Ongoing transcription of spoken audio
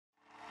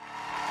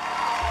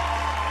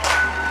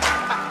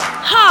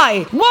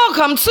Hi,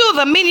 welcome to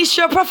the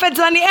ministry of Prophet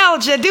Daniel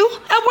Jedu,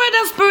 a word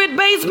and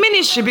spirit-based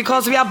ministry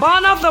because we are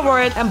born of the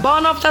word and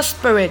born of the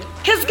spirit.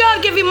 His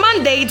God-given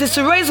mandate is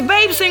to raise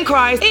babes in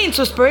Christ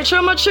into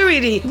spiritual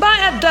maturity by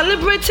a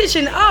deliberate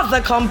teaching of the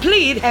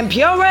complete and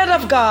pure word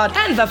of God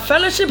and the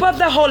fellowship of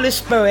the Holy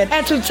Spirit,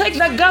 and to take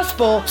the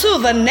gospel to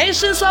the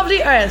nations of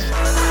the earth.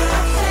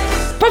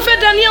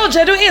 Prophet Daniel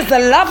Jedu is the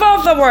lover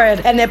of the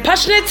word and a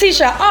passionate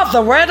teacher of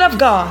the word of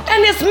God,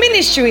 and his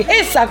ministry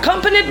is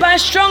accompanied by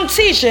strong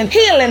teaching,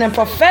 healing, and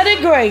prophetic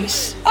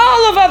grace.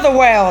 All over the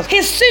world,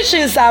 his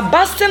teachings are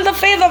boosting the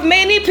faith of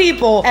many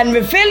people and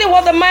revealing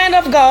what the mind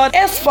of God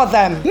is for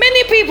them.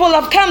 Many people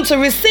have come to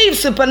receive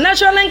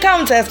supernatural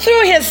encounters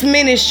through his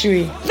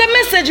ministry. The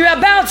message you're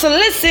about to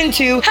listen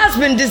to has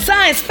been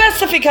designed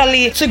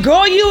specifically to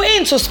grow you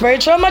into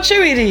spiritual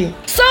maturity.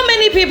 So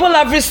many people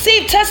have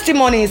received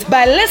testimonies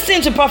by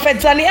listening to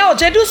Prophet Daniel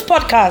Jedu's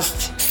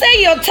podcast.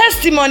 Say your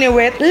testimony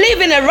with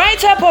leaving a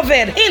write-up of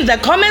it in the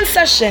comment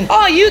section,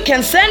 or you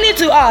can send it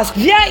to us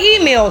via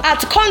email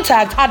at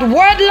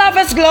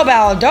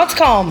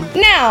contact@wordloversglobal.com.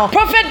 Now,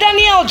 Prophet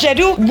Daniel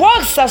Jedu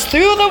walks us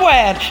through the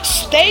word.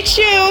 Stay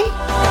tuned.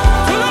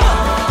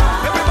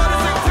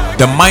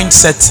 The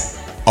mindset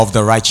of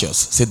the righteous.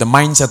 Say the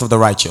mindset of the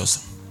righteous.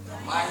 The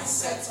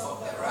mindset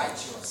of the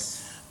righteous.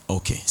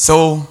 Okay,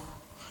 so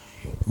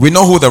we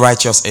know who the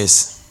righteous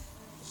is.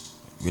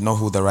 We know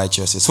who the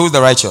righteous is. Who is the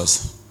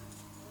righteous?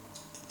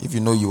 If you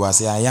know, you are,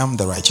 say, I am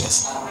the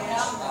righteous.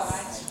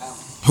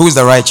 Who is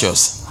the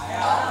righteous? I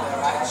am the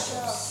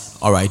righteous.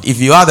 All right. If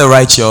you are the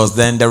righteous,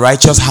 then the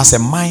righteous has a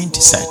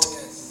mindset.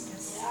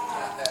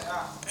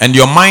 And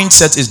your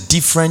mindset is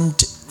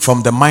different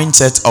from the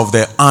mindset of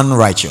the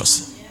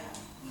unrighteous.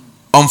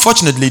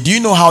 Unfortunately, do you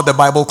know how the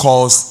Bible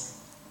calls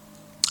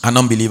an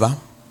unbeliever?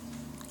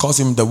 It calls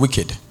him the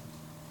wicked.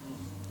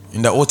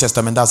 In the Old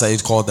Testament, that's how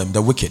it called them,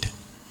 the wicked.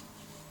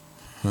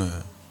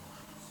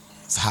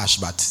 It's harsh,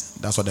 but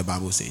that's what the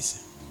Bible says.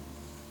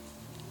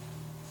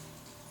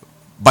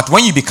 But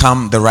when you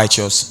become the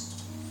righteous,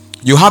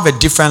 you have a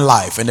different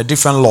life and a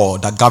different law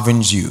that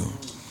governs you.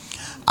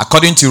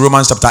 According to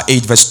Romans chapter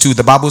 8 verse 2,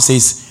 the Bible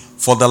says,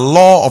 for the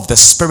law of the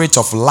spirit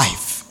of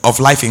life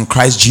in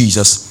Christ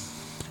Jesus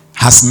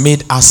has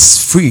made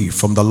us free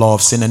from the law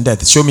of sin and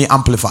death. Show me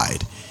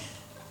amplified.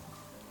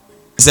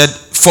 It said,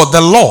 for the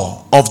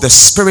law of the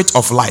spirit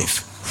of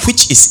life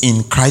which is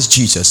in Christ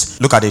Jesus.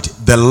 Look at it.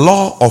 The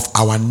law of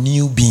our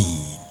new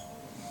being.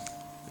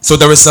 So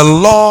there is a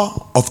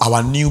law of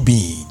our new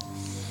being.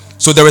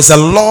 So there is a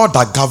law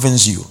that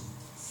governs you.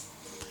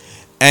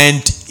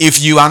 And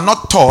if you are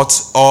not taught,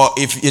 or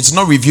if it's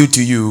not revealed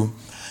to you,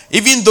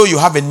 even though you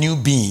have a new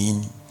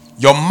being,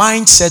 your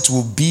mindset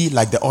will be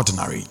like the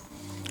ordinary.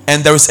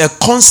 And there is a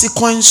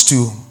consequence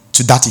to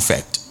that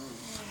effect.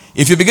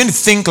 If you begin to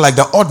think like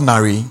the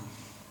ordinary,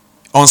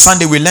 on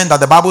Sunday we learned that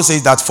the Bible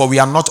says that for we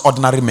are not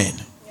ordinary men.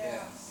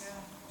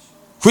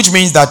 Which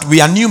means that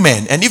we are new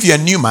men. And if you're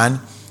a new man,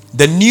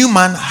 the new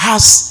man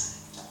has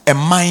a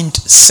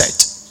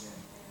mindset.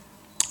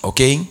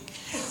 Okay?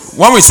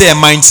 When we say a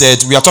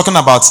mindset, we are talking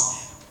about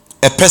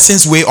a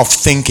person's way of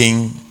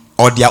thinking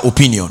or their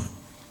opinion.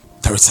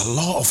 There is a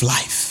law of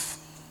life.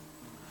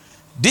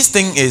 This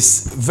thing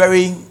is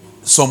very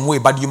some way,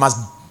 but you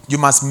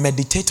must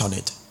meditate on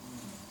it.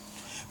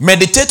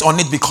 Meditate on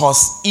it,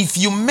 because if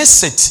you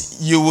miss it,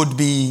 you'll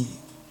be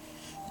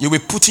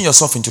putting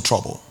yourself into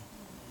trouble.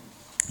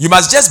 You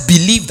must just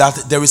believe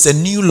that there is a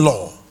new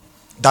law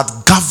that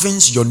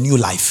governs your new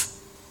life.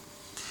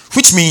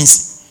 Which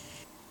means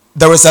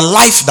there is a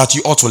life that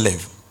you ought to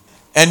live.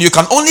 And you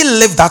can only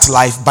live that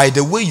life by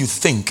the way you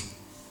think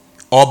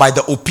or by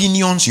the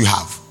opinions you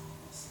have.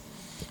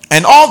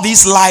 And all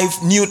this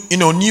life,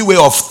 new way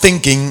of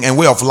thinking and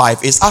way of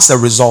life is as a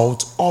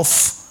result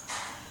of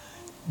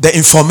the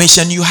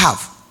information you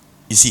have.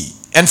 You see.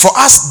 And for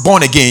us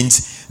born again,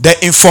 the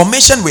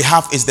information we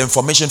have is the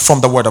information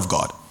from the word of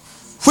God.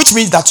 Which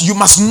means that you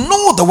must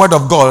know the word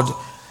of God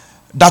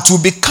that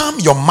will become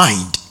your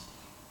mind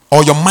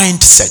or your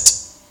mindset.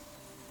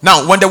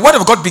 Now, when the word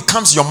of God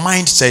becomes your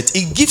mindset,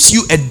 it gives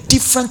you a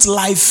different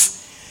life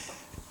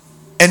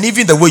and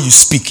even the way you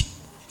speak,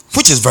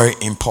 which is very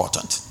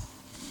important.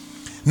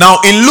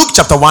 Now, in Luke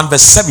chapter 1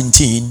 verse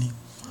 17,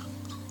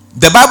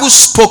 the Bible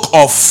spoke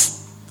of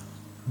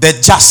the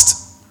just,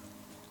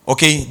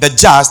 the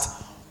just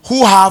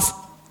who have,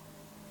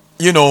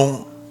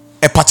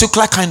 a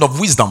particular kind of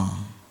wisdom.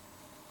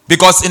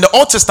 Because in the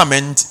Old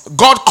Testament,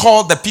 God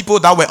called the people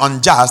that were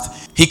unjust,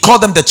 he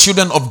called them the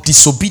children of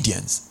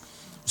disobedience.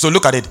 So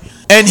look at it.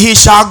 And he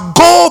shall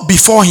go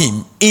before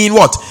him in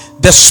what?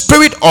 The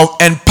spirit of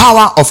and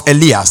power of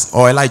Elias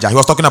or Elijah. He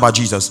was talking about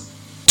Jesus.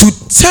 To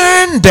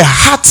turn the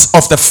hearts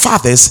of the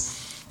fathers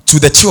to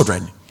the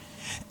children,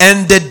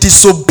 and the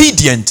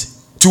disobedient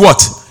to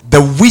what? The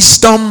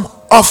wisdom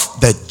of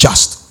the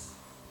just.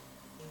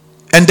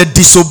 And the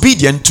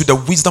disobedient to the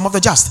wisdom of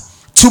the just.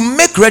 To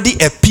make ready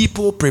a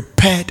people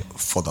prepared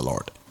for the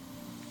Lord.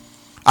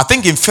 I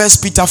think in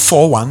 1 Peter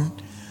 4:1,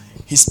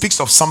 he speaks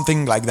of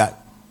something like that.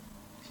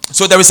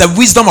 So there is a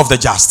wisdom of the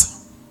just.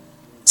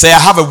 Say, I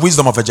have a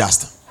wisdom of a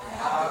just.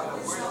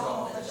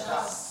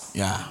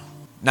 Yeah.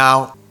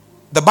 Now,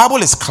 the Bible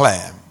is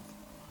clear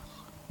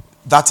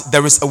that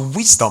there is a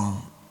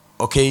wisdom,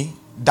 okay,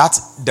 that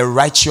the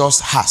righteous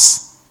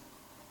has,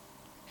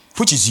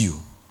 which is you.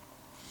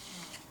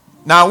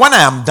 Now, when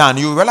I am done,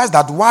 you realize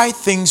that why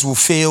things will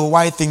fail,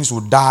 why things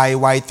will die,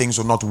 why things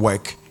will not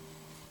work.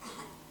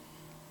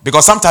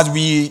 Because sometimes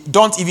we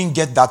don't even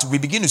get that. We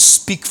begin to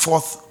speak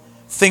forth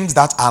things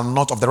that are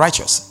not of the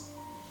righteous.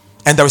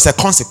 And there is a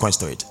consequence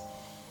to it.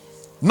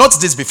 Note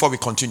this before we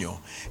continue.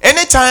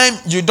 Anytime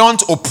you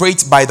don't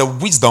operate by the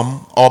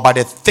wisdom or by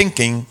the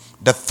thinking,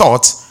 the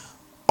thought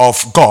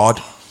of God,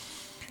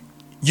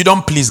 you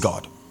don't please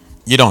God.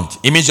 You don't.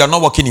 It means you're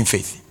not walking in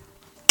faith.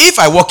 If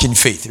I walk in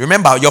faith,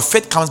 remember, your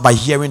faith comes by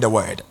hearing the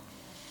word.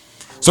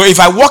 So if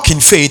I walk in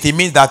faith, it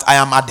means that I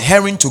am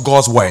adhering to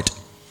God's word.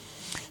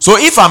 So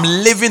if I'm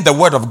living the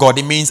word of God,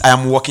 it means I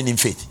am walking in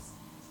faith.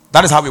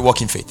 That is how we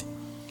walk in faith.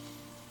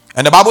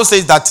 And the Bible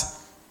says that,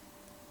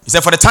 it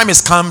said, for the time is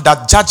come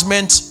that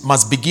judgment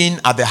must begin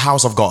at the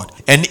house of God.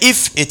 And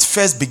if it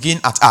first begin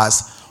at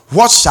us,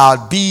 what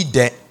shall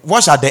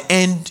the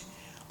end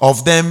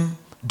of them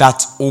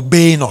that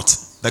obey not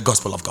the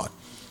gospel of God?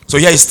 So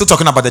here he's still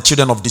talking about the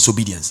children of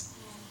disobedience.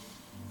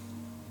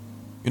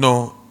 You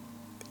know,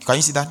 can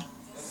you see that?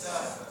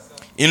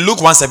 In Luke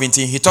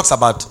 1:17, he talks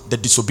about the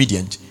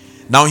disobedient.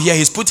 Now here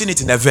he's putting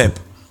it in a verb.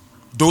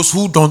 Those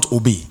who don't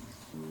obey.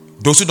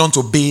 Those who don't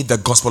obey the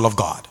gospel of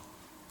God.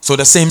 So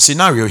the same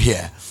scenario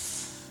here.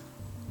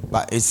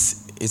 But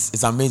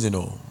it's amazing,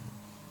 though,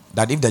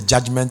 that if the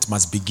judgment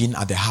must begin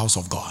at the house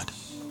of God.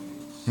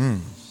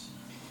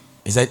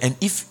 He said, and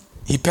if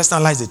he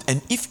personalized it,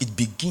 and if it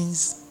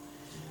begins,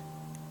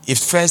 it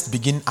first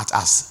begin at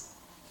us.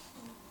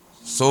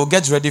 So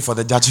get ready for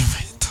the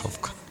judgment of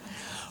God.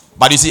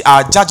 But you see,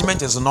 our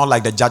judgment is not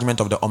like the judgment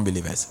of the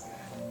unbelievers.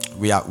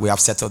 We have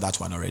settled that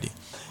one already.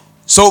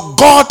 So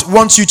God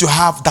wants you to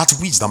have that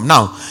wisdom.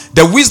 Now,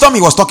 the wisdom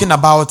he was talking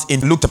about in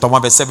Luke chapter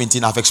 1 verse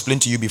 17, I've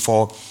explained to you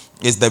before,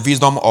 is the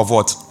wisdom of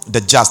what?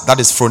 The just. That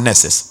is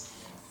phronesis.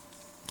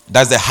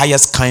 That's the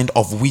highest kind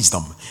of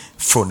wisdom.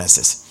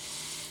 Phronesis.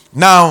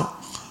 Now,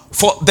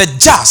 for the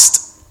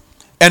just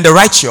and the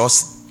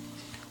righteous,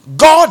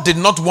 God did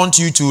not want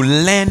you to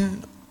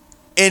learn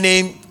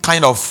any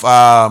kind of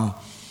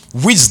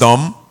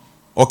wisdom,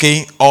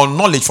 okay, or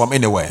knowledge from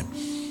anywhere.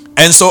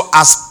 And so,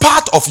 as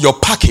part of your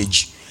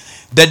package,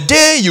 the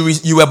day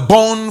you were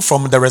born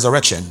from the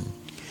resurrection,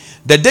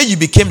 the day you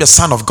became the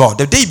Son of God,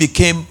 the day you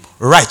became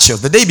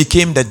righteous, the day you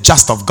became the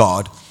just of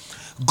God,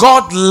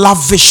 God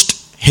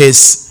lavished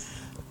his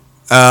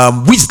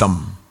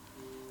wisdom,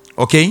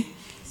 okay,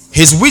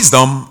 his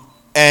wisdom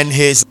and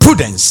his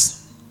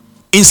prudence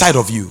inside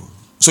of you.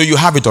 So you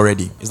have it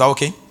already. Is that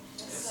okay?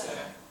 Yes, sir.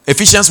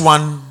 Ephesians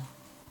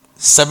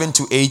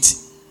 1:7-8.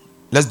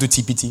 Let's do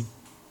TPT.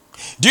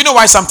 Do you know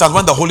why sometimes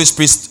when the Holy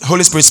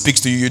Spirit speaks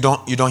to you, you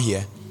don't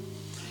hear?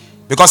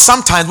 Because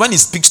sometimes when he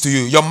speaks to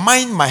you, your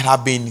mind might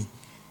have been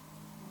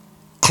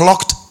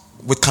clogged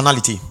with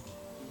carnality.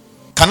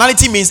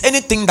 Carnality means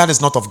anything that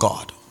is not of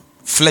God.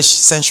 Flesh,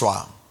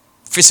 sensual,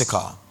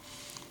 physical.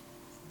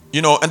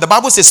 You know, and the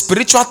Bible says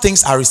spiritual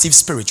things are received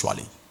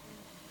spiritually.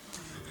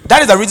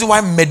 That is the reason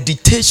why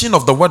meditation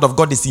of the word of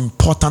God is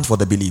important for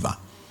the believer.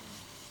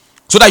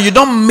 So that you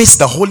don't miss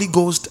the Holy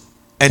Ghost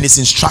and his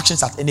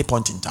instructions at any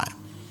point in time.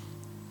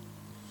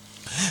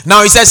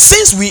 Now it says,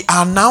 since we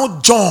are now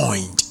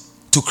joined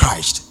to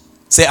Christ.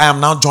 Say, I am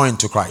now joined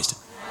to Christ.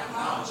 I am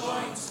now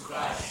joined to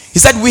Christ. He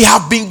said, we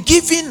have been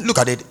given, look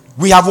at it.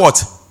 We have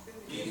what?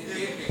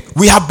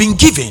 We have been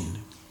given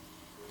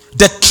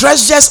the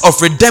treasures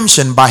of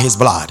redemption by his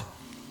blood.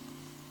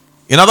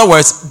 In other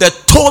words, the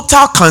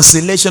total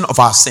cancellation of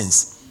our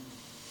sins.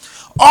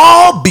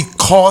 All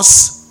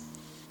because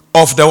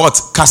of the what?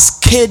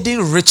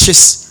 Cascading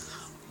riches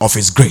of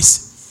his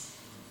grace.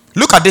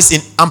 Look at this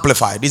in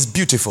Amplified. It's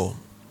beautiful.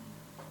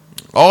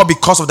 All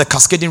because of the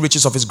cascading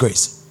riches of his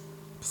grace.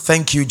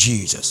 Thank you,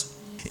 Jesus.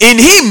 In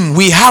him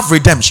we have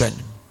redemption,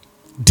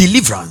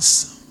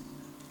 deliverance,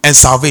 and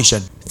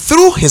salvation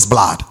through his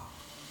blood.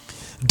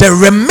 The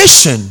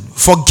remission,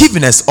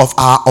 forgiveness of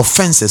our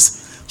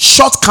offenses,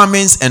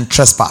 shortcomings, and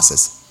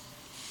trespasses.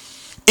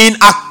 In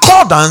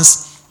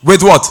accordance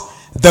with what?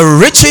 The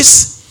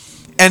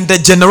riches and the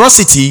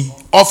generosity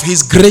of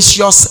his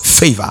gracious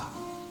favor.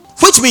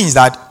 Which means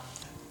that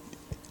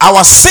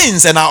our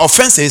sins and our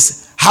offenses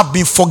have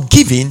been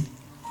forgiven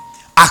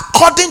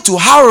according to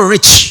how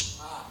rich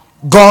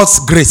God's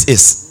grace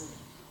is.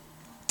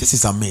 This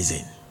is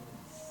amazing.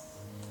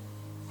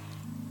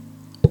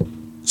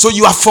 So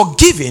you are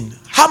forgiven.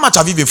 How much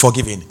have you been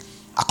forgiven?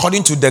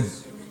 According to the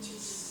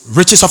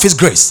riches of his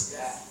grace.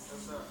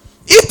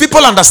 If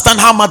people understand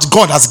how much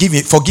God has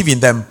forgiven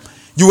them,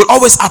 you will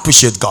always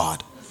appreciate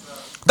God.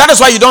 That is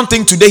why you don't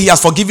think today he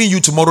has forgiven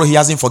you, tomorrow he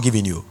hasn't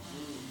forgiven you.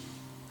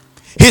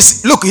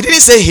 Look, he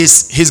didn't say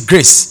his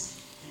grace.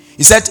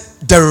 He said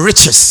the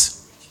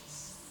riches.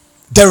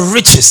 The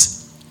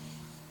riches.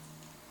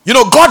 You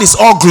know, God is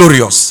all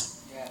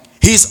glorious.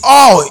 He is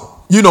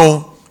all,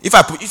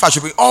 If I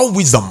should bring all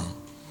wisdom.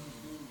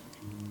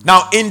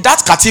 Now, in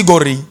that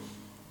category,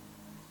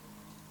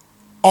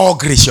 all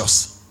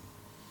gracious.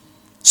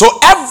 So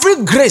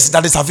every grace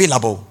that is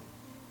available,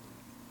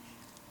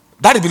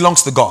 that it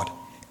belongs to God.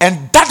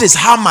 And that is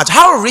how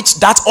rich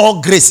that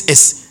all grace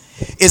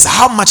is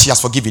how much he has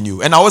forgiven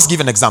you. And I always give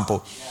an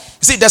example.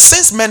 You see, the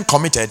sins men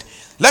committed,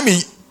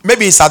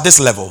 maybe it's at this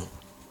level.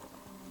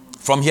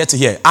 From here to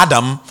here.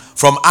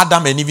 From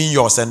Adam and even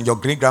yours and your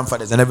great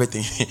grandfathers and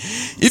everything.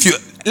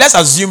 Let's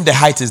assume the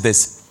height is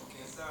this.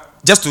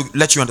 Just to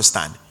let you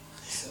understand.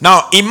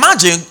 Now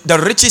imagine the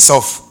riches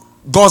of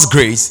God's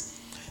grace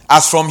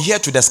as from here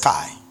to the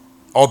sky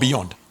or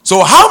beyond.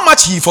 So how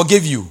much he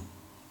forgave you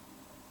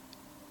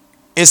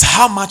is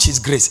how much his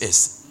grace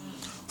is.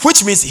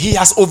 Which means he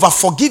has over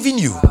forgiven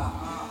you.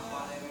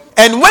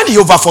 And when he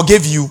over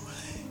forgave you,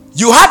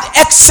 you had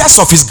excess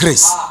of his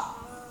grace.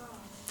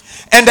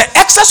 And the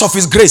excess of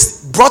his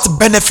grace brought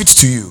benefit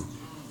to you.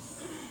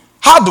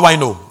 How do I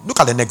know? Look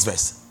at the next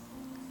verse.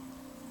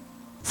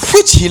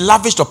 Which he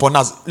lavished upon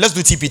us. Let's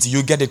do TPT.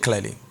 You get it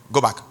clearly.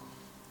 Go back.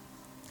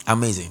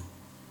 Amazing.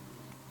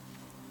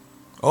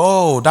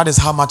 Oh, that is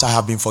how much I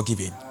have been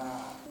forgiven.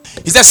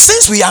 He says,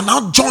 since we are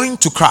now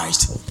joined to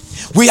Christ,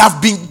 we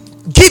have been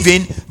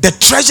given the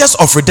treasures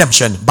of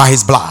redemption by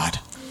his blood.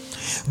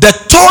 The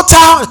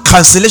total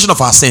cancellation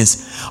of our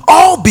sins.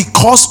 All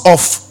because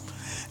of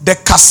the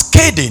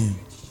cascading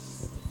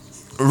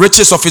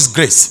riches of his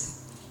grace.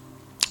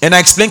 And I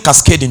explain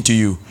cascading to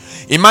you.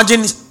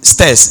 Imagine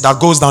stairs that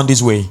goes down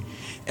this way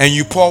and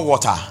you pour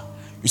water.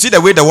 You see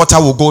the way the water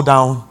will go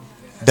down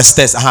the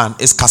stairs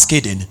is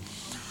cascading.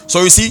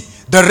 So you see,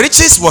 the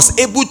riches was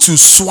able to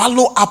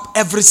swallow up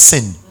every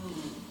sin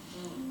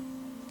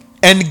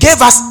and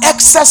gave us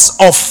excess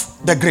of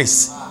the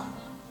grace.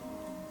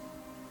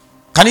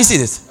 Can you see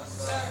this?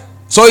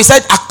 So he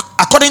said,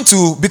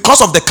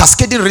 because of the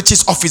cascading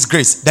riches of his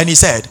grace, then he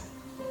said,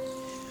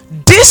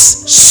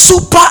 this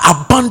super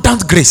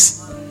abundant grace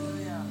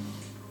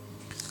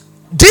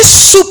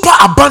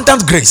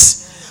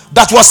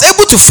that was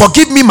able to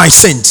forgive me my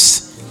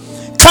sins,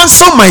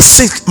 cancel my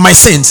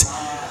sins,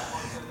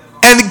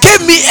 and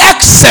gave me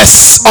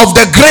excess of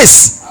the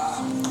grace.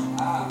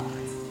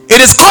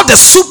 It is called the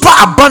super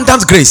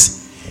abundant grace.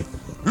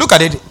 Look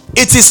at it.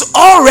 It is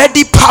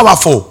already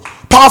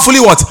powerfully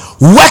what?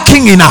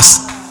 Working in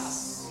us.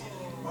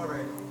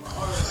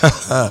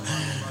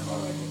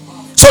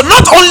 So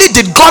not only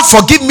did God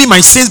forgive me my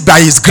sins by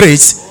his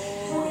grace,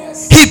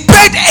 he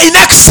paid in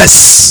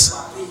excess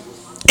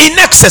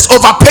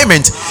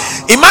overpayment.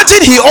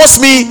 Imagine he owes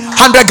me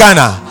 100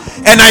 Ghana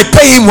and I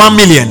pay him 1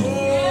 million.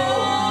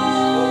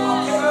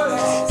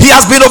 He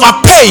has been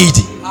overpaid.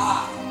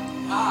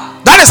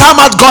 That is how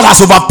much God has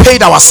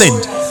overpaid our sin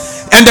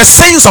and the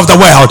sins of the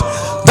world.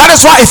 That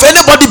is why if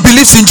anybody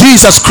believes in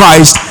Jesus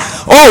Christ,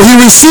 he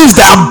receives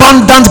the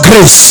abundant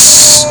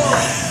grace.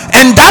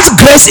 And that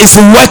grace is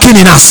working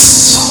in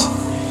us.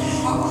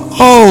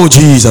 Oh,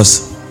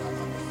 Jesus.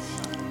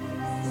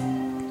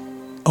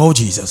 Oh,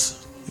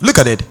 Jesus. Look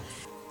at it.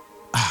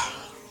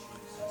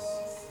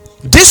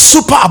 This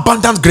super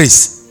abundant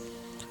grace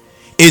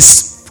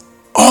is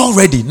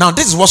already, now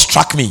this is what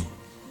struck me.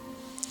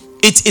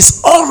 It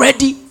is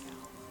already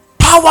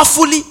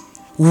powerfully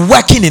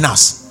working in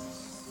us.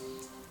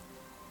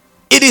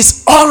 It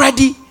is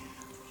already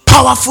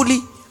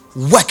powerfully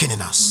working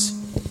in us.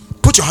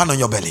 Put your hand on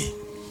your belly.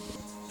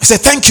 I say,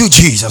 thank you,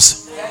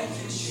 Jesus.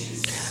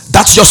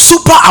 That your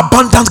super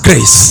abundant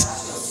grace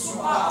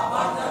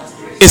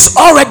is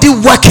already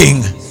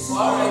working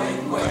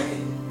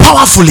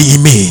powerfully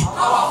in me.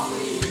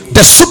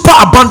 The super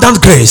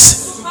abundant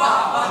grace.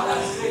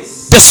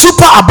 The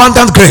super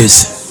abundant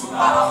grace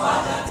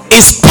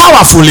is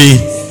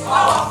powerfully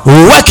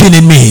working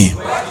in me.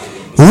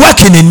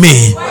 Working in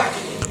me.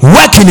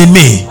 Working in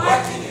me.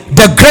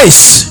 The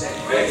grace,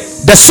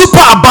 the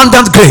super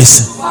abundant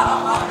grace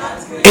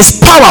is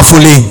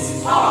powerfully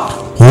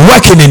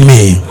working in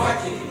me.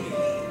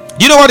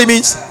 You know what it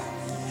means?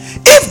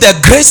 If the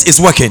grace is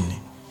working,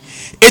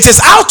 it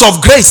is out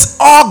of grace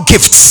all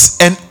gifts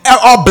and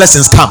all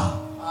blessings come.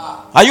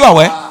 Are you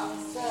aware?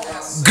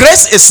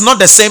 Grace is not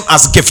the same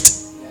as gift.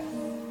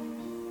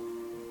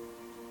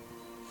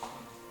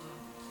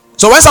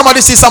 So when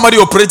somebody sees somebody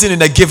operating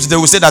in a gift, they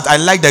will say that I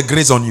like the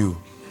grace on you.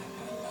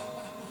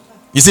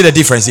 You see the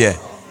difference here?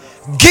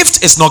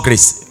 Gift is not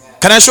grace.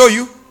 Can I show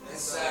you?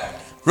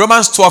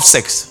 Romans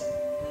 12:6.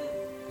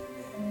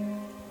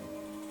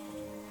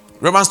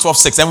 Romans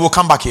 12:6, and we'll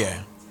come back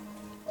here.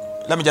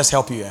 Let me just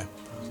help you here.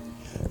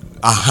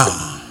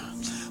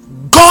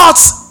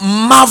 God's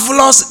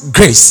marvelous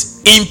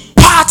grace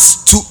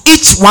imparts to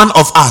each one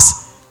of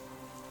us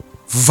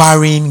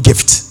varying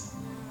gift.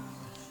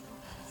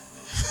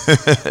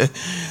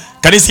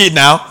 Can you see it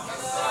now?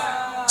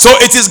 So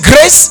it is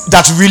grace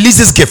that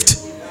releases gift.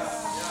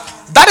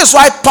 That is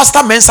why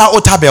Pastor Mensa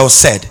Otabel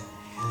said,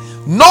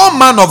 no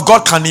man of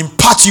God can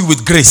impart you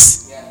with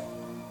grace.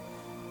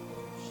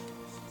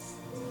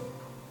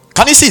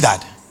 Can you see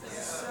that?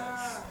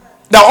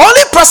 The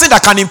only person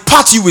that can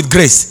impart you with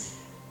grace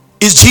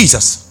is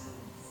Jesus.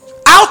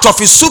 out of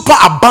his super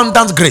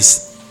abundant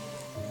grace.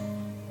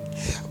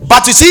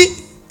 But you see,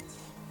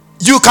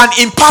 you can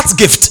impart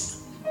gift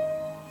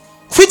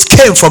which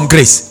came from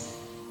grace.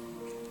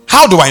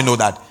 How do I know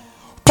that?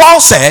 Paul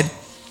said,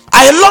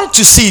 I long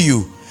to see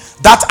you,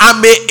 that I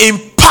may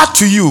impart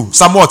to you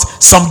some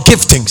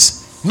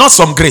giftings, not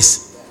some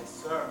grace.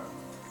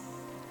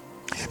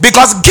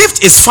 Because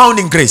gift is found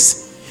in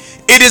grace.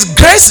 It is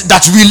grace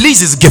that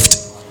releases gift.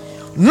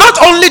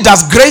 Not only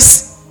does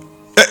grace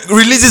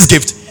releases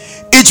gift,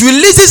 it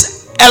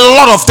releases a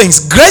lot of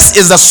things. Grace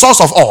is the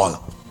source of all.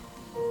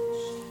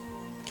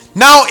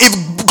 Now,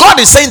 if God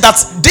is saying that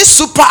this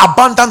super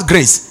abundant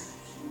grace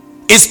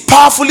is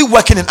powerfully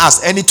working in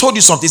us, and he told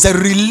you something, it's a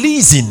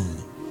releasing.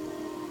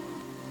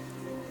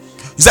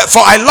 He said, for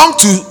I long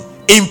to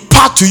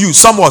impart to you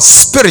somewhat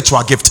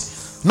spiritual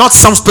gift, not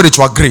some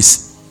spiritual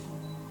grace.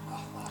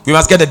 We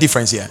must get the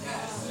difference here.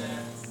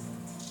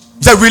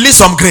 The release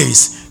some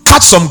grace,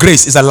 catch some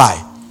grace is a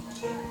lie.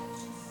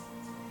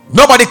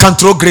 Nobody can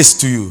throw grace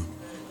to you.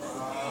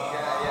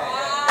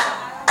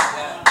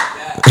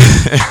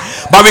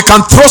 But we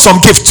can throw some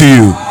gift to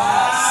you.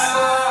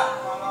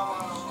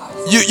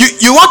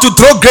 You want to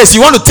throw grace,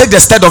 you want to take the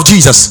stead of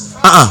Jesus.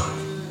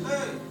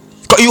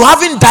 You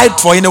haven't died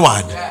for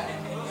anyone.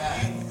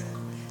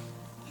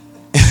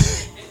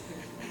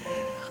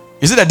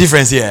 You see the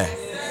difference here?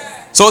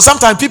 So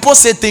sometimes people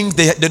say things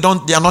they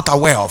are not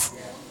aware of.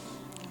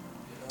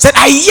 Said,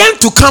 I yearn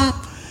to come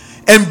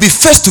and be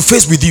face to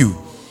face with you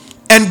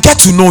and get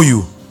to know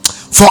you.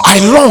 For I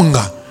long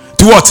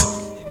to what?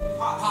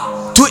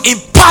 To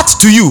impart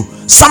to you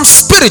some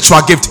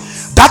spiritual gift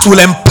that will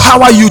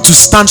empower you to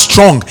stand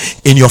strong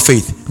in your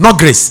faith, not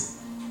grace.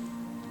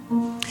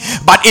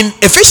 But in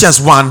Ephesians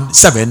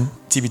 1:7,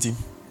 TBT,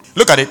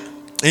 look at it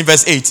in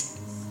verse 8.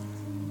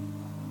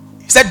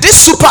 He said, this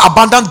super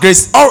abundant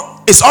grace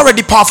is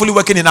already powerfully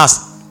working in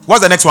us.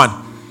 What's the next one?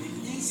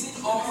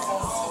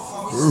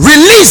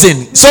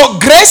 Releasing. So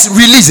grace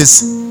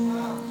releases.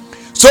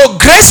 So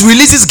grace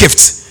releases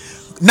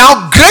gifts.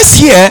 Now grace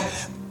here,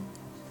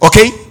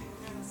 okay,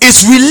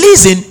 is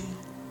releasing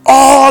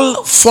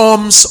all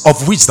forms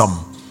of wisdom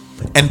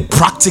and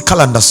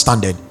practical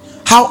understanding.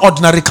 How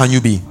ordinary can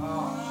you be?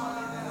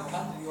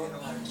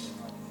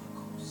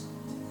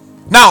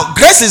 Now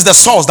grace is the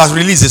source that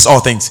releases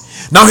all things.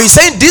 Now he's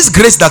saying this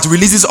grace that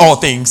releases all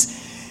things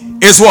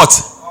is what?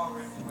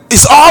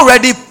 Is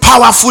already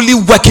powerfully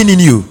working in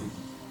you.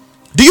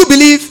 Do you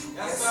believe?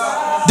 Yes,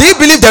 do you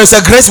believe there is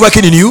a grace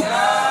working in you?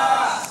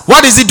 Yes.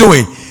 What is it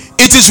doing?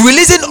 It is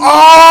releasing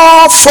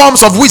all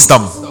forms of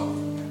wisdom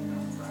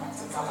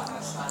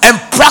and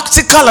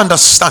practical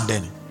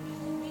understanding.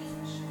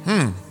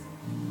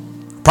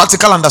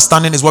 Practical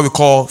understanding is what we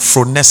call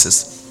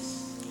phronesis.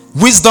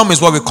 Wisdom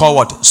is what we call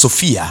what?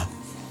 Sophia.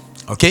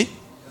 Okay?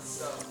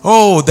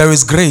 Oh, there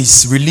is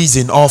grace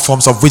releasing all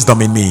forms of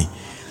wisdom in me.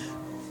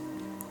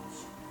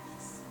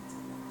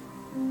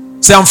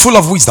 Say, I'm full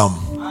of wisdom.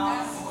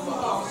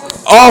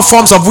 All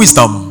forms of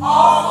wisdom.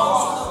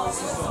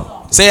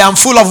 Say, I'm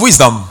full of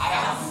wisdom.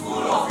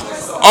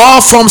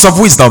 All forms of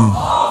wisdom.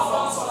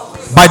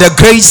 By the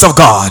grace of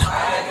God,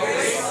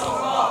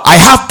 I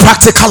have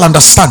practical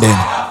understanding.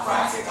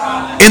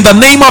 In the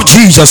name of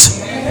Jesus,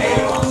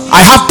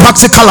 I have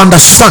practical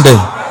understanding.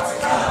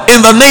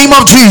 In the name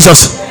of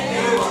Jesus.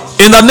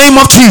 In the name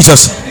of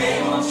Jesus.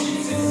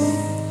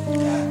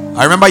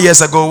 I remember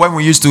years ago when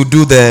we used to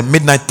do the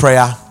midnight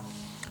prayer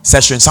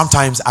session.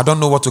 Sometimes I don't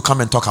know what to come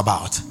and talk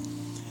about.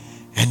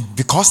 And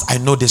because I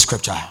know this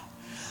scripture,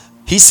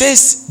 he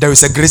says there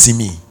is a grace in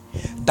me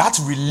that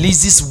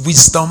releases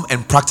wisdom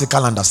and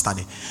practical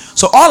understanding.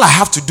 So all I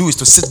have to do is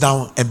to sit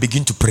down and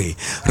begin to pray.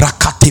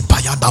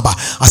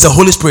 I said,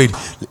 Holy Spirit,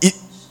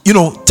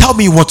 tell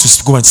me what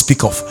to go and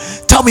speak of.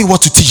 Tell me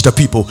what to teach the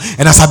people.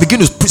 And as I begin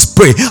to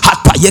pray,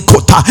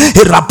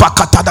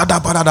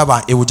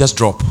 it will just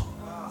drop.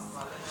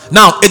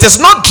 Now, it is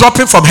not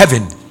dropping from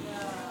heaven.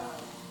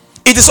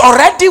 It is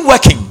already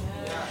working.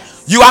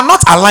 You are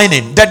not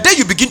aligning. The day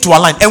you begin to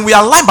align, and we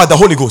are aligned by the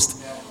Holy Ghost.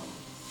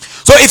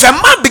 So if a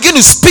man begin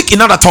to speak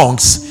in other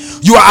tongues,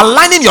 you are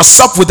aligning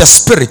yourself with the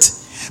Spirit,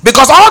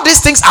 because all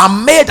these things are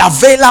made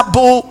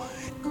available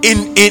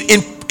in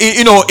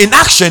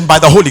action by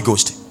the Holy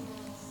Ghost.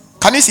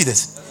 Can you see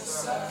this?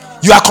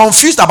 You are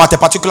confused about a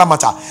particular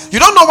matter. You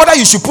don't know whether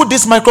you should put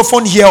this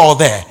microphone here or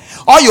there.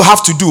 All you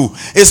have to do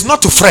is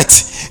not to fret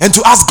and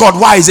to ask God,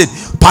 why is it?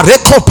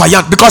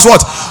 Because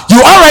what?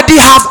 You already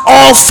have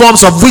all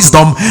forms of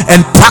wisdom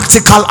and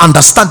practical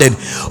understanding.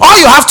 All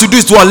you have to do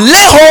is to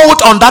lay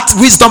hold on that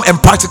wisdom and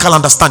practical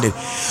understanding.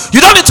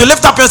 You don't need to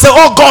lift up and say,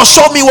 oh God,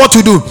 show me what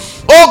to do.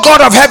 Oh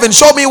God of heaven,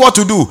 show me what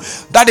to do.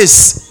 That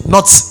is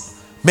not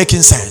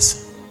making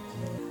sense.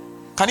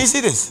 Can you see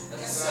this?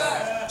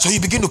 So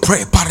you begin to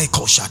pray.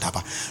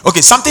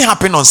 Okay, something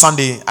happened on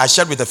Sunday. I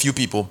shared with a few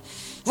people.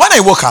 When I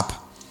woke up,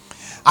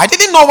 I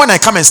didn't know when I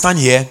come and stand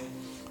here,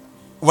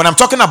 when I'm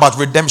talking about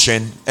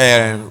redemption,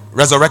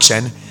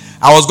 resurrection,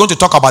 I was going to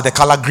talk about the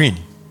color green.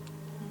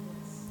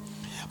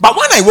 But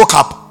when I woke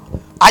up,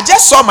 I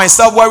just saw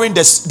myself wearing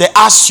the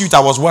ash suit I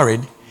was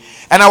wearing,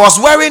 And I was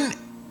wearing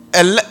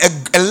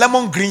a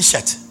lemon green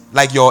shirt,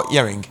 like your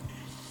earring.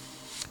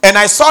 And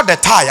I saw the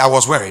tie I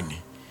was wearing.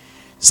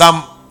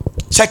 Some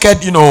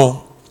checkered,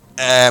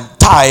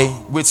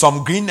 tie with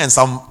some green and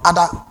some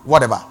other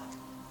whatever.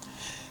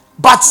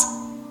 But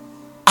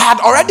I had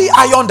already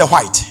ironed the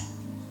white.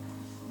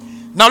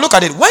 Now look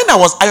at it. When I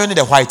was ironing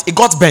the white, it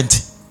got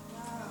bent.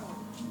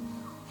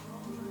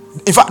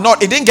 In fact, no,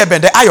 it didn't get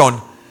bent. The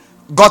iron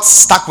got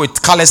stuck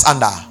with colors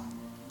under.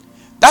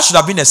 That should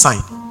have been a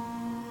sign.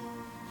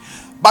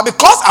 But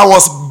because I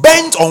was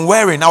bent on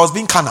wearing, I was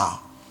being carnal.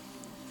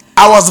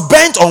 I was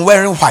bent on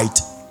wearing white.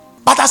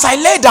 But as I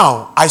lay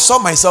down, I saw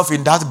myself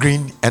in that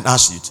green and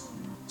ash suit.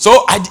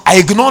 So I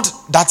ignored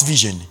that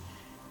vision.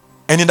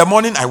 And in the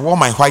morning, I wore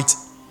my white.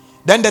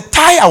 Then the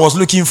tie I was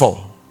looking for,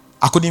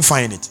 I couldn't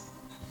find it.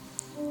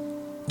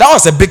 That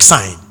was a big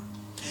sign.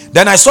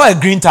 Then I saw a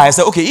green tie. I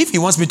said, okay, if he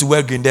wants me to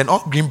wear green, then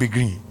all green be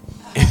green.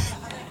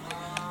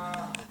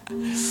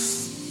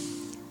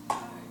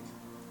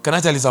 Can I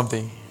tell you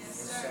something?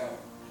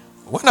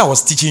 When I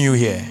was teaching you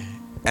here,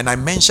 and I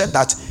mentioned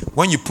that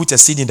when you put a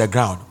seed in the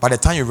ground, by the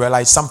time you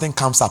realize something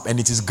comes up and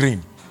it is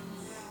green,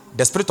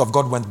 the Spirit of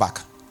God went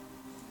back.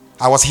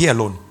 I was here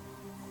alone.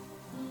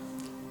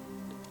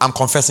 I'm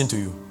confessing to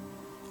you.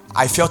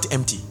 I felt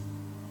empty.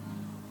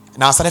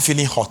 And I started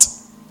feeling hot.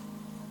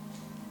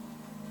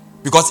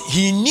 Because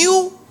he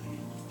knew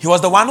he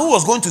was the one who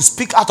was going to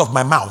speak out of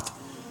my mouth,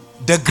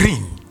 the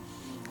green.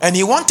 And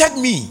he wanted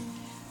me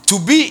to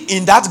be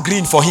in that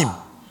green for him.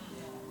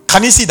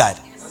 Can you see that?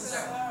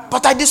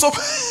 But I disobeyed.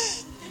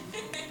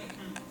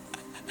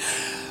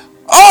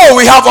 Oh,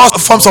 we have all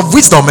forms of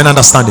wisdom and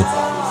understanding.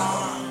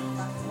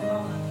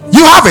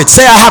 You have it.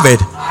 Say, I have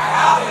it.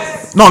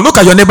 No, look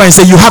at your neighbor and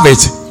say, you have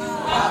it.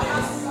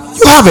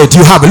 You have it.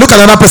 You have it. Look at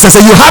another person and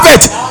say, you have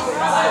it.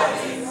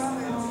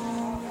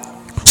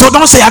 So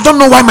don't say, I don't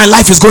know why my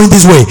life is going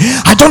this way.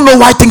 I don't know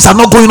why things are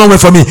not going on well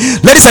for me.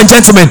 Ladies and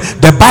gentlemen,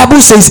 the Bible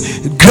says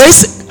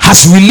grace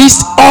has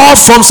released all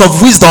forms of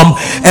wisdom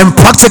and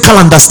practical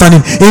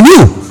understanding in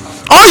you.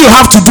 All you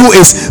have to do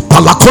is as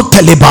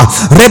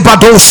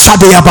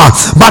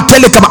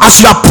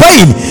you are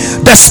praying,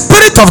 the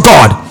Spirit of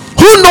God,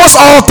 who knows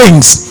all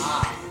things,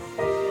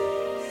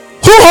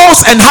 who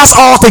holds and has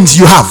all things,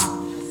 you have.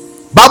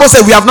 Bible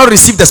says we have not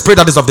received the spirit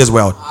that is of this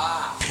world,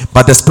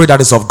 but the Spirit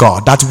that is of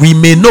God, that we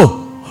may know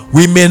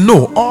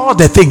all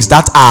the things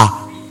that are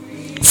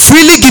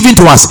freely given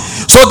to us.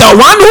 So the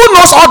one who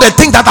knows all the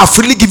things that are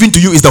freely given to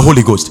you is the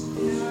Holy Ghost.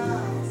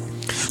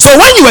 So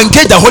when you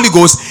engage the Holy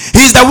Ghost, he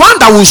is the one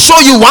that will show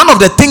you one of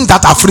the things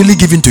that are freely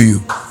given to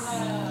you.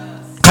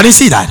 Can you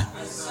see that?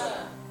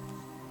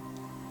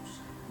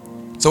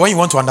 So when you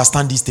want to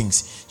understand these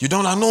things, you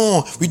don't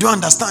know, we don't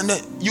understand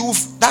that.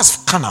 That's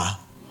carnal.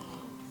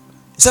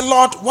 Say,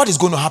 Lord, what is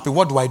going to happen?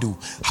 What do I do?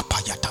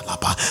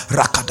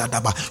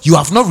 You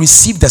have not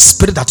received the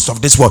spirit that is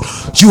of this world.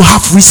 You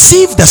have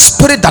received the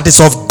spirit that is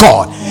of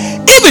God.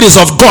 If it is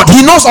of God,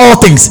 he knows all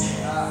things.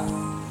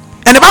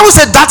 And the Bible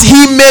said that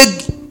he may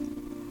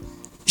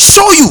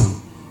show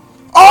you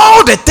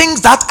all the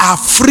things that are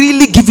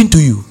freely given to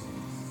you.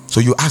 So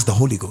you ask the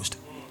Holy Ghost.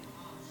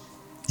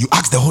 You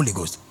ask the Holy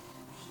Ghost,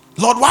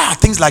 Lord, why are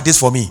things like this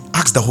for me?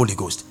 Ask the Holy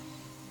Ghost.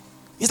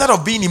 Instead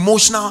of being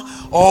emotional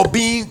or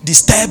being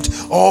disturbed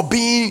or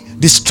being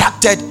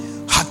distracted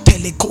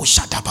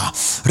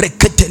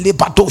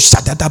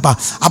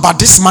about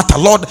this matter,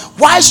 Lord,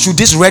 why should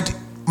this red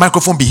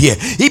microphone be here?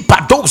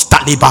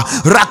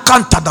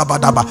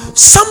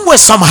 Somewhere,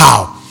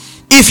 somehow,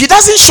 if he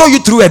doesn't show you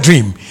through a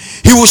dream,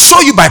 he will show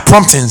you by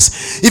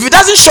promptings. If he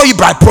doesn't show you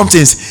by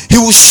promptings, he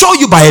will show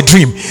you by a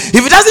dream.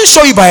 If he doesn't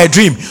show you by a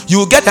dream, you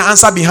will get the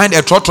answer behind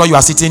a trotro you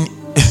are sitting.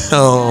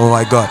 Oh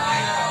my God.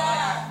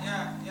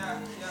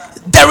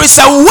 There is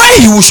a way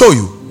he will show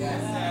you.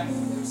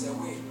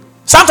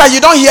 Sometimes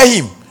you don't hear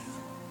him.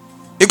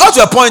 It got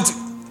to a point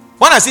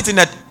when I sit in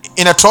a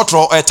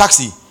trotro or a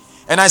taxi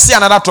and I see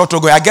another trotro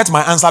go, I get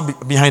my answer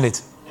behind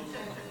it.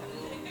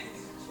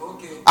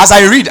 As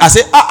I read, I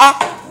say,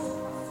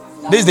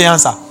 this is the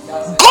answer.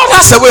 God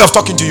has a way of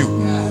talking to you.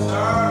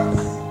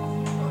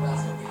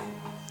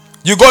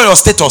 You go on your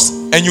status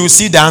and you will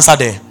see the answer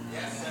there.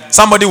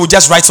 Somebody will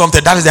just write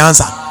something, that is the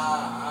answer.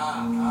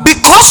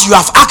 Because you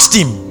have asked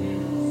him,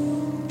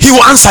 he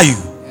will answer you.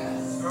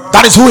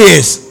 That is who he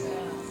is.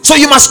 So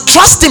you must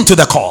trust him to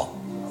the call.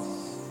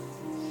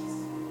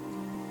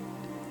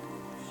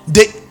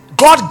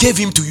 God gave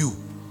him to you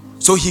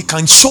so he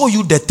can show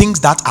you the things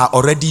that are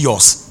already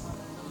yours.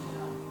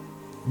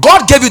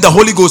 God gave you the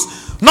Holy Ghost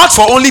not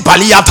for only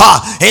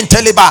paliyata and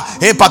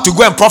teleba but to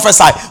go and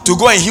prophesy, to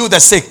go and heal the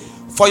sick,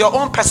 for your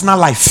own personal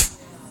life.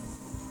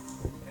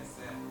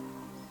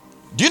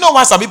 Do you know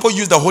why some people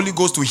use the Holy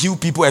Ghost to heal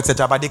people,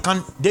 etc., but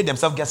they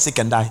themselves get sick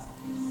and die?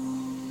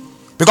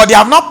 Because they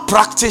have not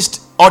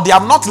practiced or they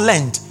have not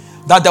learned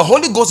that the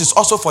Holy Ghost is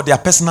also for their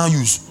personal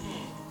use.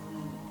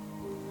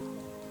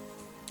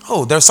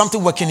 Oh, there's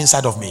something working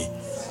inside of me.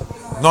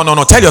 No.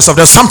 Tell yourself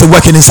there's something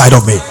working inside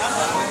of me.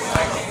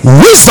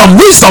 Wisdom.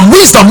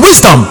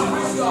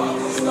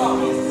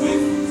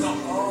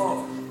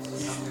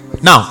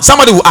 Now,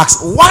 somebody will ask,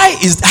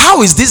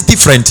 how is this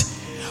different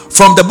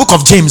from the book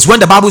of James when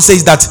the Bible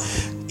says that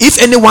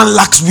if anyone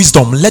lacks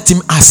wisdom, let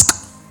him ask?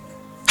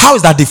 How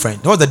is that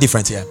different? What's the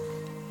difference here?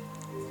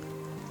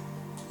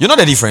 You know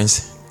the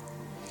difference?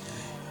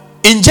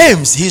 In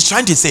James, he's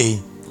trying to say,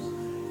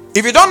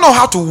 if you don't know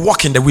how to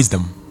walk in the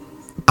wisdom,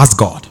 ask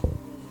God.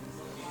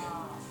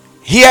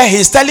 Here,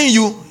 he's telling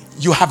you,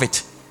 you have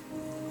it.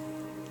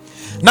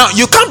 Now,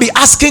 you can't be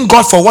asking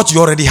God for what you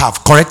already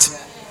have, correct?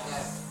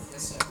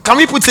 Can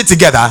we put it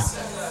together?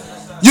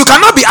 You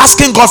cannot be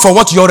asking God for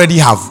what you already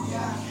have.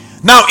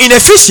 Now, in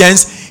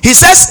Ephesians, he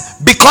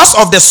says, because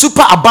of the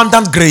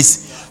superabundant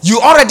grace you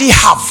already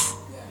have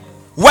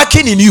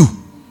working in you,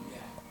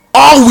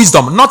 all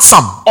wisdom, not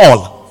some,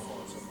 all.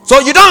 So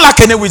you don't lack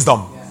any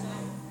wisdom.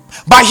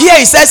 But here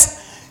he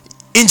says,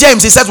 in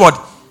James, he says what?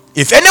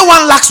 If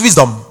anyone lacks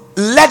wisdom,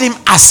 let him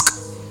ask.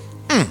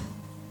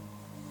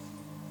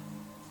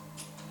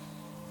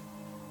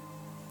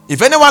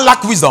 If anyone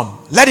lack wisdom,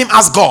 let him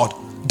ask God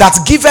that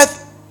giveth.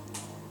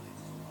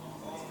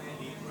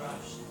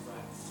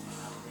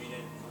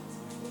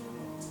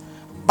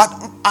 But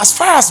as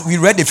far as we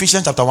read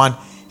Ephesians chapter 1,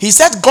 he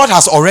said God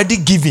has already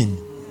given.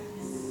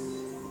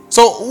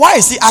 So why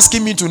is he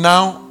asking me to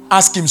now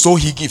ask him so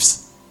he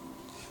gives?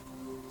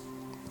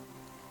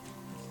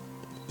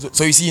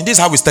 So you see, this is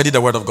how we study the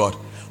word of God.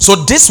 So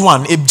this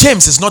one, if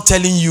James is not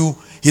telling you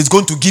he's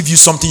going to give you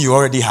something you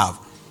already have,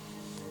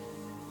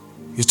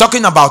 he's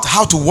talking about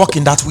how to walk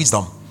in that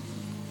wisdom.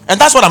 And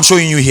that's what I'm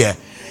showing you here.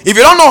 If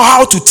you don't know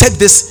how to take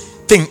this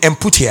thing and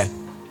put here,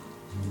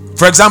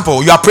 for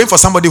example, you are praying for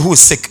somebody who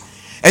is sick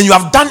and you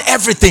have done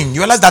everything.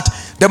 You realize that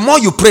the more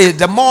you pray,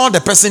 the more the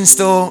person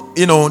still,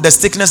 the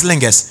sickness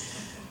lingers.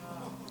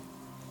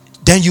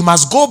 Then you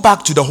must go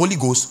back to the Holy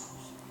Ghost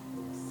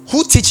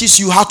who teaches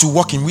you how to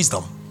walk in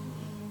wisdom.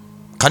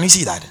 Can you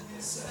see that?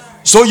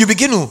 So you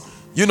begin to,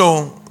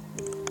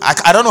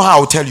 I don't know how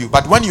I'll tell you,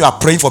 but when you are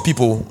praying for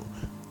people,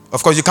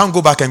 of course, you can't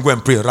go back and go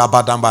and pray.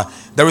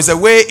 Rabadamba. There is a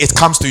way it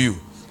comes to you.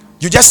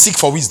 You just seek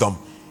for wisdom.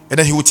 And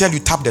then he will tell you,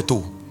 tap the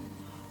toe.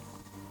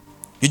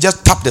 You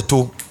just tap the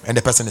toe and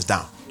the person is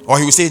down. Or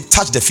he will say,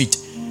 touch the feet.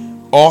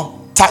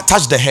 Or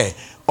touch the hair.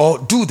 Or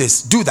do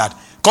this, do that.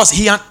 Because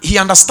he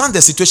understands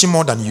the situation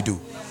more than you do.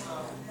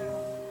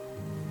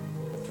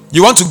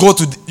 You want to go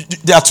to,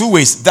 there are two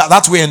ways.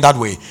 That way and that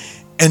way.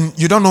 And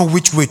you don't know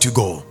which way to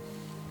go.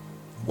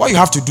 What you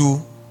have to do,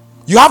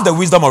 you have the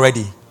wisdom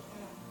already.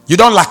 You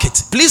don't lack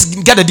it. Please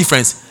get the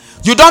difference.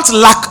 You don't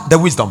lack the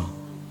wisdom.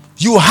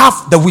 You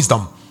have the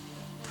wisdom.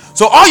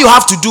 So all you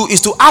have to do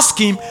is to ask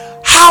him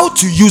how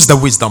to use the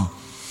wisdom.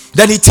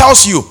 Then he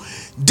tells you,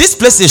 this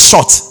place is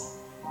short,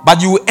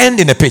 but you will end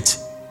in a pit.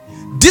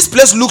 This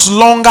place looks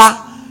longer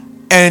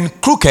and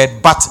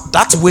crooked, but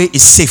that way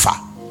is safer.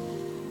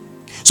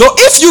 So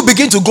if you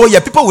begin to go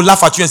here, people will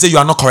laugh at you and say you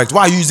are not correct.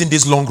 Why are you using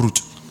this long route?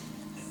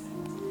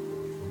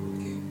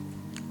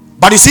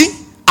 But you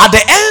see, at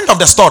the end of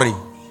the story,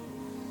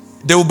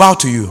 they will bow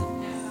to you.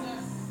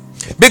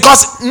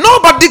 Because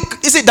nobody,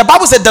 you see, the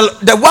Bible said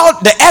the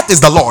world, the earth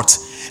is the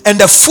Lord's and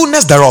the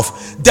fullness thereof.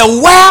 The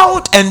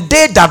world and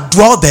they that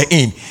dwell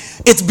therein,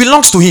 it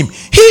belongs to him.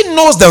 He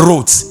knows the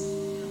roads.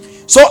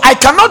 So I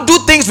cannot do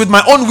things with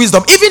my own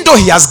wisdom. Even though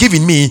he has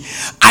given me,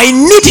 I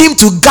need him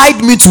to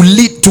guide me to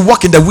lead, to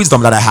walk in the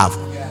wisdom that I have.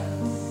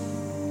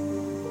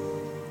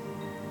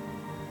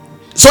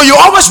 So you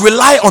always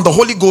rely on the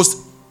Holy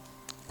Ghost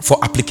for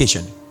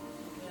application.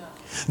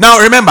 Now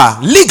remember,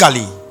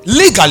 legally,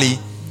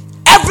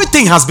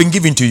 everything has been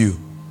given to you.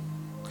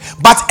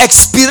 But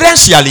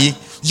experientially,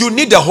 you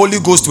need the Holy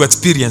Ghost to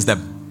experience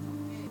them.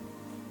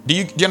 Do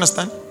you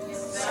understand?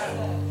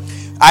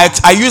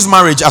 I use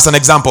marriage as an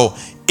example.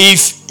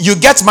 If you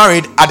get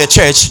married at the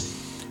church,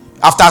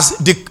 after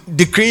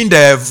decreeing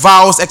the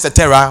vows,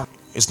 etc.,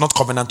 it's not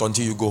covenant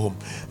until you go home,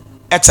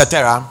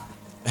 etc.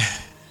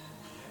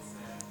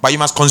 But you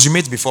must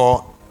consummate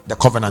before the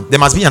covenant. There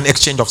must be an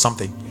exchange of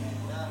something.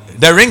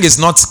 The ring is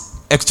not,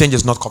 exchange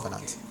is not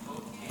covenant.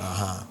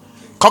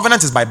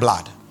 Covenant is by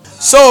blood.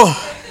 So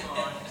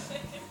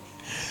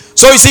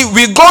you see,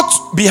 we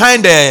got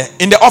behind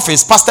in the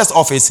office, pastor's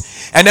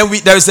office, and then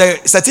there is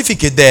a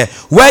certificate there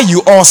where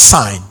you all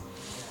sign.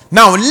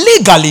 Now,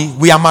 legally,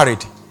 we are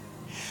married.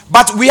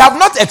 But we have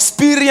not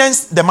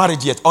experienced the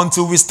marriage yet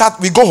until we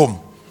go home.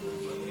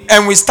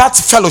 And we start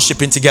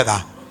fellowshipping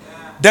together.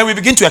 Then we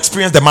begin to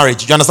experience the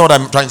marriage. You understand what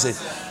I'm trying to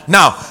say?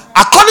 Now,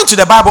 according to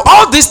the Bible,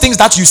 all these things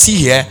that you see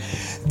here,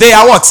 they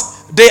are what?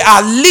 They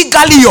are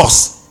legally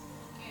yours.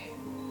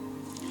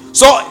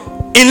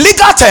 So, in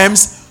legal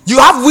terms, you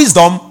have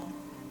wisdom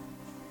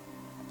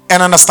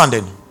and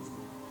understanding.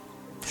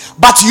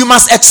 But you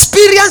must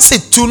experience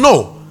it to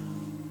know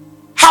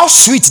how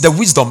sweet the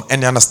wisdom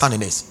and the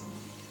understanding is.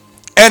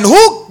 And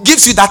who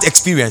gives you that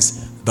experience?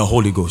 The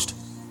Holy Ghost.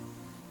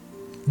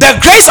 The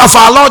grace of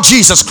our Lord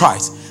Jesus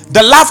Christ,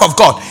 the love of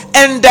God,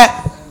 and the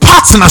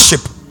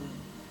partnership,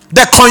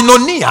 the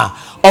koinonia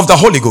of the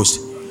Holy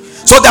Ghost.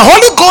 So the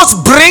Holy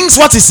Ghost brings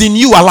what is in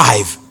you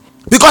alive,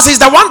 because he's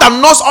the one that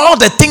knows all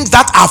the things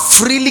that are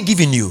freely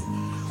given you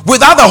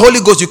Without the Holy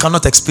Ghost, you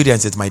cannot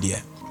experience it, my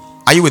dear.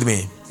 Are you with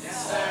me?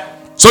 Yes, sir.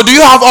 So do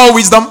you have all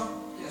wisdom?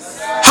 Yes,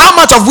 sir. How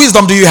much of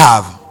wisdom do you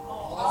have?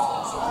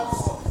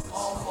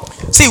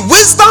 See,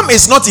 wisdom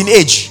is not in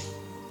age.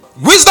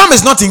 Wisdom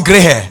is not in gray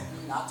hair.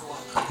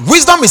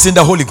 Wisdom is in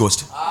the Holy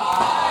Ghost.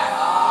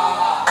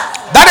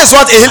 That is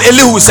what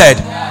Elihu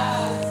said.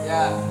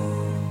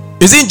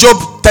 Is in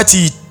Job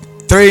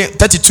 33,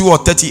 32 or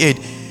 38.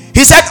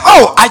 He said,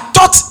 oh, I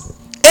thought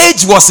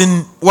age was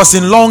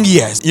in long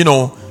years,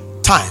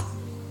 time.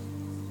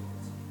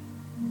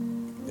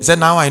 He said,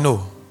 now I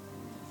know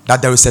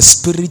that there is a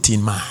spirit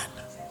in man.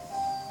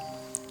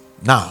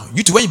 Now,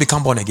 you too, when you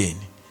become born again,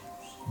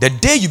 the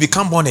day you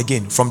become born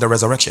again from the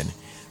resurrection,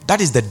 that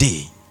is the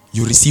day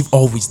you receive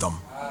all wisdom.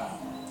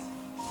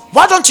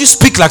 Why don't you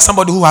speak like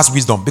somebody who has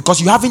wisdom?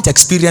 Because you haven't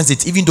experienced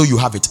it, even though you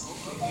have it.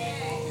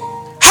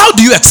 How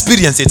do you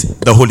experience it?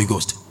 The Holy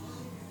Ghost.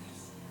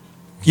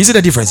 You see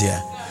the difference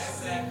here?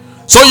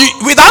 So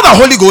without the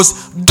Holy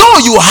Ghost, though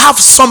you have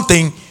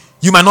something,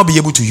 you might not be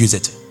able to use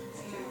it.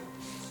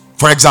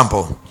 For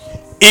example,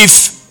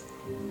 if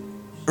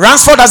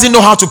Ransford doesn't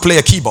know how to play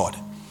a keyboard,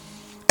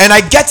 and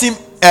I get him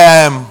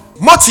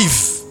motive,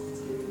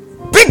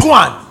 big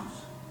one,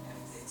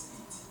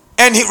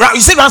 and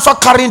you see Ransford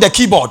carrying the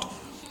keyboard,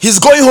 he's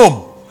going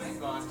home.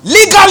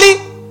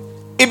 Legally,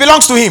 it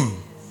belongs to him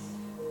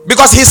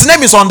because his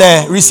name is on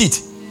the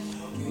receipt.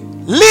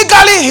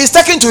 Legally, he's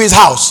taken to his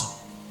house.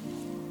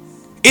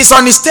 It's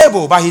on his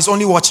table, but he's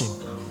only watching.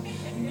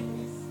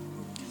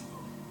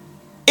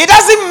 It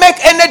doesn't make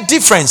any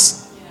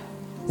difference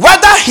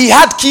whether he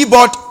had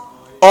keyboard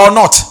or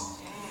not.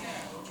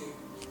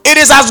 It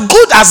is as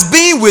good as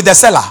being with the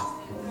seller.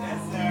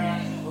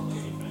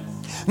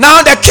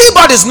 Now the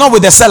keyboard is not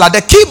with the seller.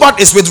 The keyboard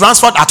is with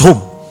Ransford at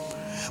home,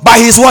 but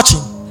he's watching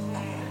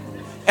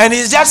and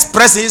he's just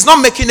pressing. He's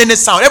not making any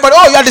sound. Everybody,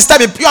 oh, you are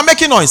disturbing, you are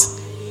making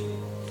noise.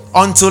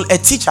 Until a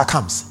teacher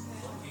comes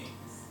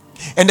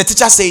and the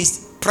teacher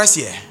says, press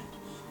here.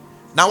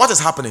 Now what is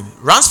happening?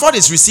 Ransford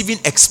is receiving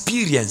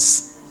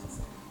experience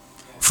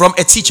from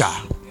a teacher,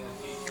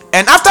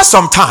 and after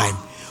some time,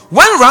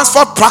 when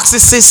Ransford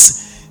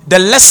practices the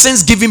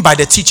lessons given by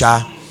the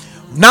teacher,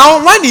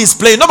 now when he's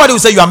playing, nobody will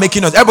say you are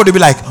making noise. Everybody will be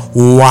like,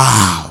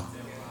 wow.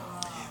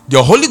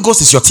 Your Holy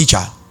Ghost is your teacher,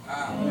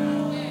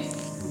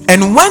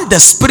 and when the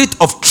Spirit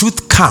of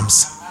truth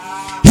comes,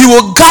 he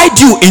will guide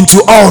you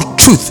into all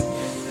truth.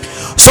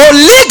 So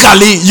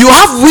legally, you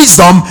have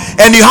wisdom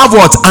and you have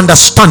what?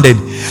 Understanding.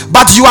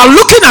 But you are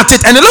looking at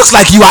it and it looks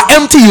like you are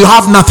empty, you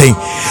have nothing,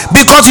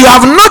 because you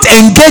have not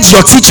engaged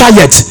your teacher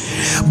yet.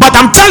 But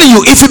I'm telling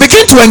you, if you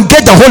begin to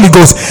engage the Holy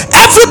Ghost,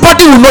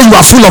 everybody will know you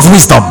are full of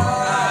wisdom.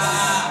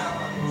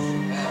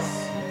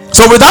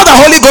 So without the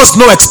Holy Ghost,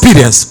 no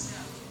experience.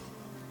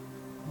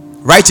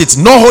 Write it.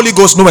 No Holy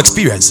Ghost, no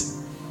experience.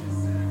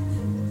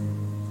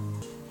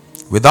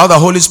 Without the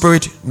Holy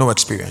Spirit, no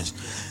experience.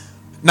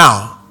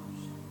 Now,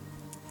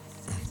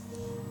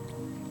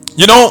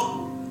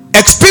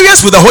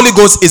 experience with the Holy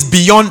Ghost is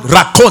beyond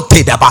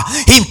rakonte daba,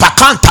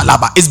 impakanta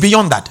laba. It's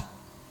beyond that.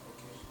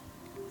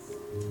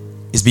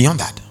 It's beyond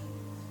that.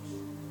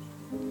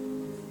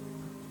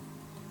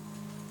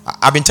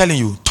 I've been telling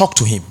you, talk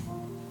to him,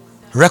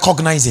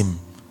 recognize him.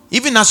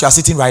 Even as you are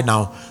sitting right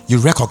now, you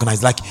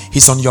recognize like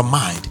he's on your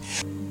mind.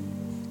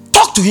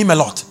 Talk to him a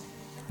lot.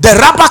 The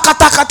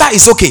rabakatakata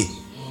is okay.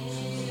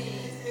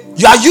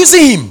 You are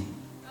using him,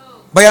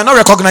 but you are not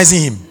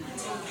recognizing him.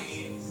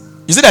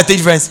 You see that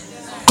difference?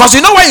 Because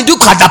you know when you do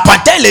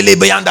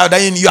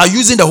then you are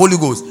using the Holy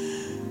Ghost.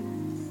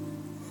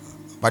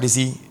 But you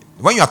see,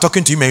 when you are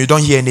talking to him and you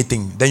don't hear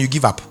anything, then you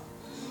give up.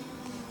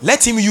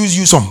 Let him use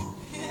you some.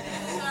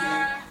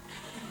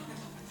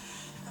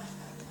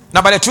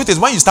 Now, but the truth is,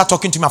 when you start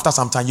talking to him after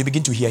some time, you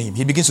begin to hear him.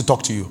 He begins to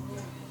talk to you.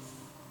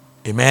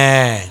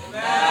 Amen.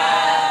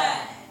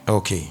 Amen.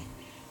 Okay.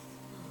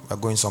 We're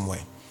going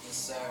somewhere. Yes,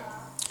 sir.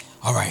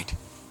 All right.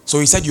 So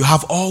he said you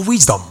have all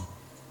wisdom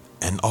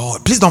and all.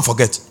 Please don't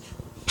forget.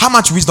 How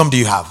much wisdom do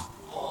you have?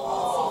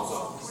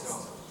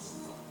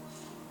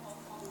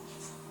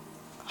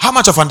 How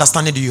much of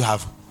understanding do you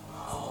have?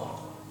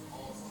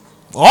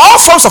 All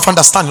forms of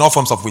understanding, all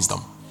forms of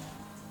wisdom.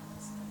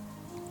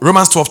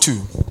 Romans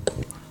 12:2.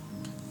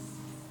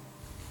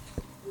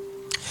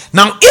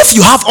 Now, if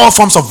you have all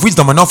forms of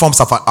wisdom and all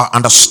forms of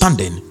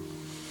understanding,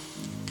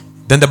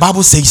 then the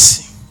Bible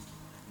says,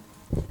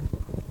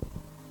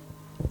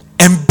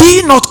 and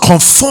be not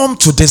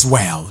conformed to this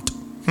world.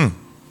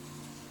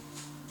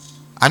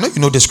 I know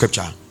you know the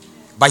scripture,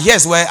 but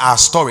here's where our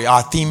story,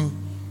 our theme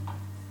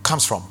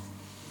comes from.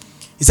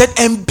 He said,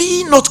 and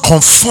be not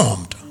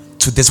conformed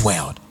to this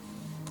world.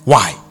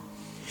 Why?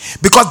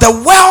 Because the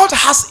world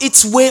has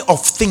its way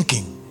of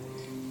thinking.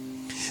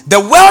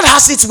 The world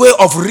has its way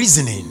of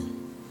reasoning.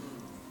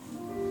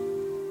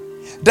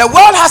 The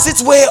world has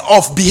its way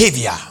of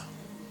behavior.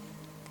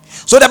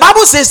 So the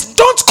Bible says,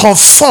 don't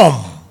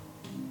conform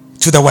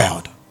to the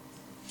world,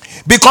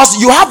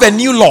 because you have a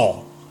new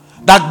law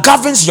that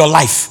governs your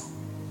life.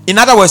 In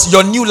other words,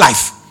 your new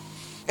life.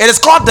 It is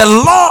called the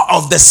law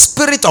of the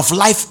Spirit of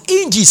life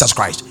in Jesus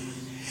Christ.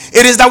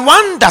 It is the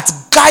one that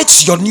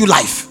guides your new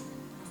life.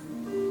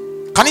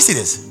 Can you see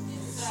this?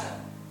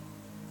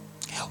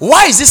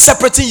 Why is it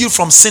separating you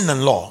from sin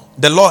and law?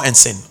 The law and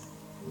sin.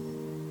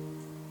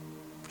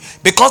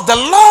 Because the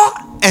law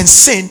and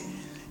sin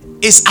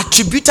is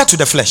attributed to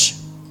the flesh.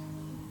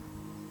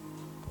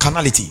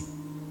 Carnality.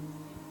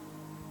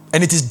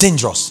 And it is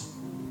dangerous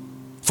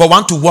for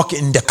one to walk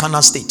in the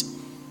carnal state.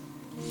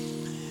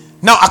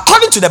 Now,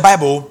 according to the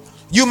Bible,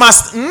 you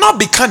must not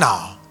be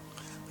carnal,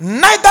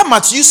 neither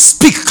must you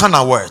speak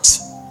carnal words.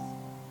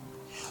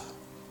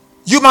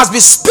 You must be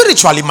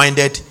spiritually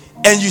minded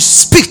and you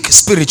speak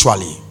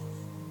spiritually.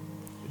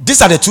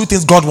 These are the two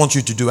things God wants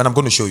you to do, and I'm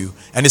going to show you.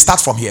 And it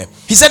starts from here.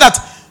 He said that,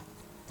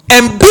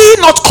 and be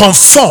not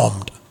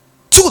conformed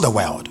to the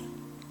world,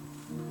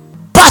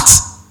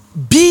 but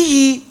be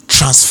ye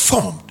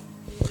transformed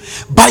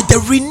by the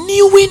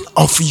renewing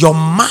of your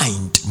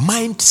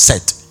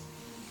mindset.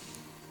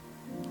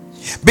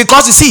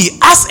 Because you see,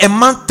 as a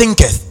man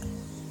thinketh,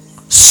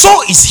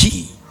 so is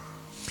he.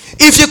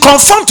 If you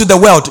conform to the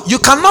world, you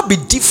cannot be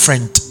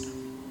different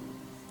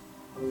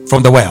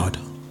from the world.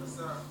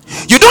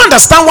 You don't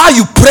understand why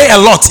you pray a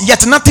lot,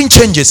 yet nothing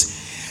changes.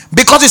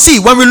 Because you see,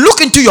 when we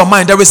look into your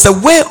mind, there is a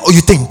way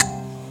you think.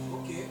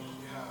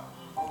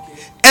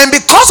 And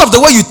because of the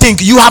way you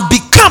think, you have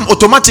become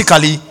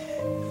automatically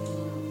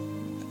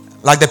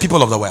like the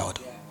people of the world.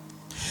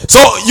 So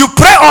you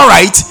pray all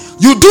right,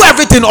 you do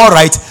everything all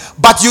right,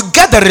 but you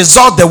get the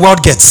result the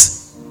world gets.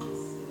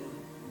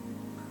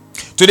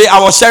 Today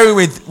I was sharing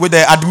with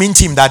the admin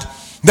team that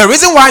the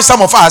reason why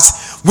some of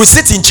us, we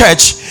sit in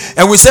church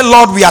and we say,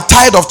 Lord, we are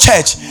tired of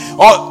church.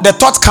 Or the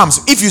thought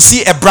comes, if you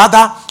see a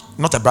brother,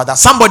 not a brother,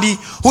 somebody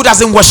who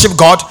doesn't worship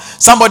God,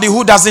 somebody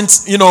who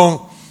doesn't,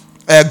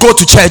 go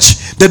to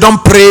church, they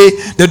don't pray,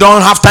 they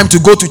don't have time to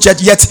go to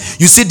church, yet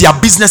you see their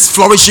business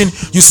flourishing,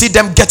 you see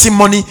them getting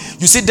money,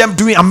 you see them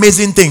doing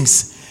amazing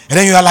things, and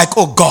then you are like,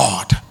 oh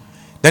God.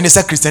 Then they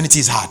say Christianity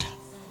is hard.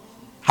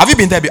 Have you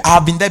been there? I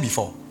have been there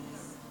before.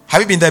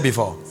 Have you been there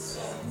before?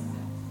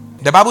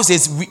 The Bible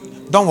says,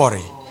 don't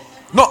worry.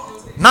 No,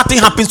 nothing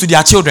happens to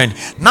their children.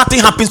 Nothing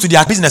happens to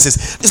their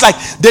businesses. It's like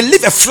they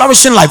live a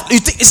flourishing life.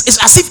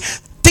 It's as if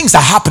things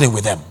are happening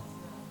with them.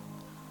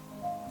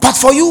 But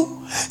for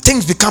you,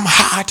 things become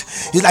hard.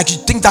 It's like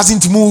things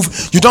doesn't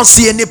move. You don't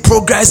see any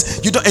progress.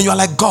 And you're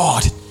like,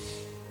 God.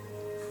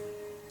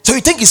 So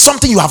you think it's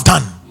something you have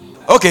done.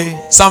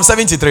 Okay, Psalm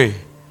 73.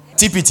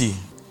 TPT.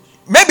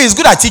 Maybe it's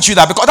good I teach you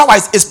that, because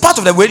otherwise it's part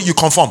of the way you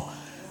conform.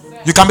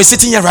 You can be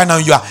sitting here right now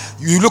and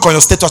you look on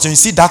your status and you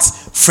see that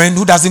friend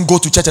who doesn't go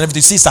to church and everything.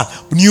 You see some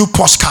new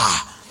Porsche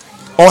car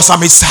or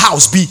some his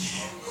house be,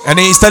 and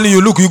then he's telling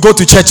you, look, you go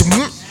to church,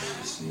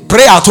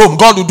 pray at home,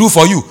 God will do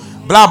for you,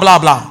 blah blah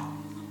blah.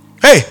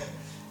 Hey,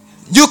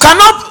 you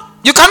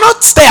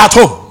cannot stay at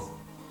home.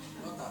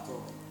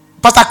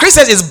 Pastor Chris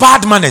says it's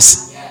bad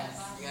manners.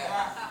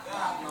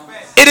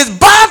 It is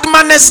bad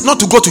manners not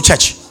to go to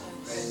church.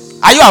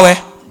 Are you aware?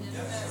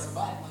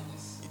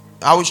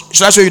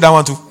 Should I show you that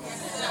one too?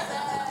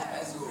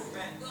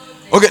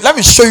 Okay, let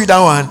me show you that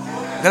one.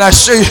 Then I'll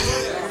show you.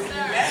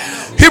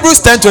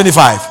 Hebrews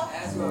 10:25.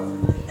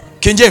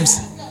 King James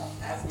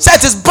said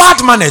it is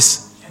bad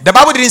manners. The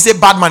Bible didn't say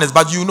bad manners,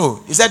 but you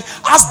know. He said,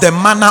 as the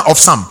manner of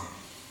some.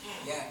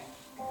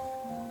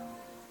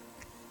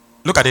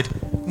 Look at it.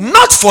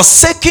 Not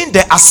forsaking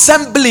the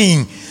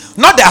assembling.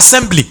 Not the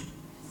assembly.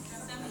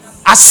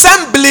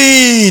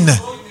 Assembling.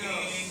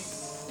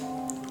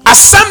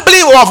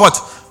 Assembling of what?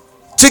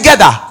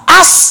 Together.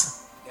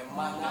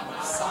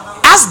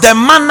 As the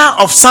manner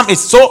of some is.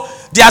 So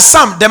there are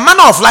some. The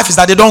manner of life is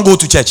that they don't go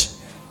to church.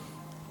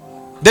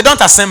 They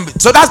don't assemble.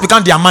 So that's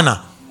become their manner.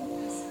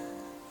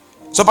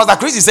 So Pastor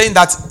Chris is saying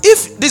that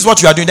if this is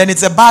what you are doing, then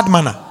it's a bad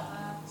manner.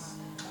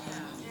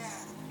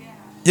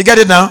 You get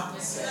it now?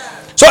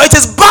 So it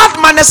is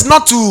bad manners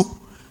not to.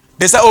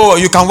 They say, oh,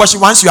 you can worship.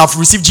 Once you have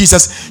received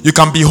Jesus, you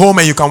can be home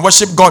and you can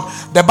worship God.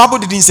 The Bible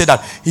didn't say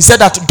that. He said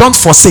that don't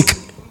forsake.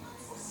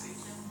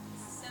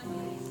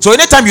 So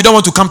anytime you don't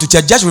want to come to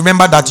church, just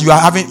remember that you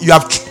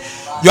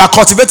are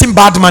cultivating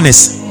bad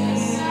manners.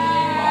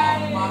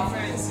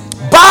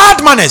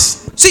 Bad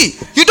manners. See,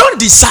 you don't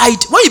decide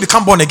when you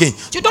become born again.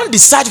 You don't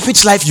decide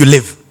which life you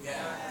live.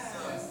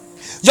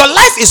 Your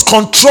life is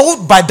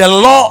controlled by the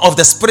law of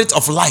the spirit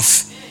of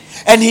life.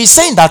 And he's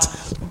saying that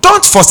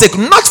don't forsake,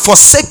 not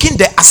forsaking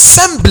the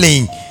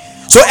assembling.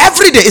 So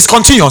every day is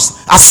continuous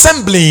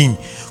assembling,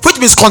 which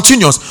means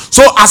continuous.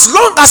 So as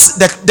long as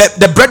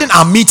the brethren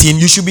are meeting,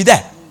 you should be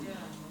there.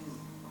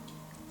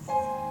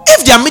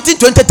 If they are meeting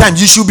 20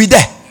 times, you should be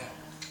there.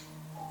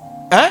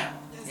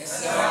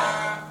 Yes,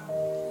 sir.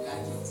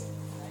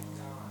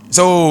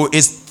 So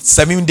it's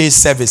 7 days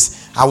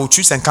service. I will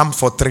choose and come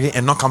for 3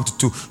 and not come to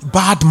 2.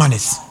 Bad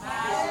manners.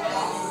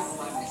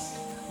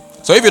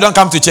 So if you don't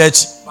come to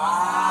church,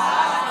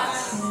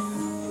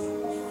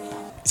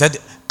 he said,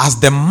 as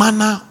the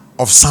manner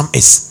of some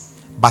is,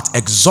 but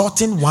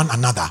exhorting one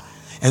another,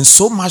 and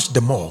so much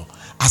the more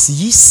as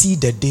ye see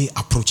the day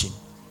approaching.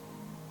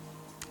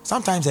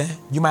 Sometimes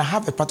you might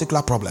have a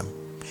particular problem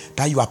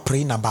that you are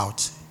praying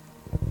about.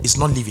 is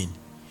not living.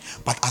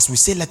 But as we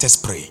say, let us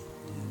pray,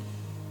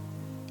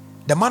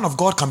 the man of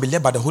God can be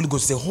led by the Holy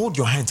Ghost to say, hold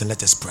your hands and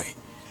let us pray.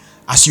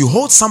 As you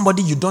hold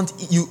somebody you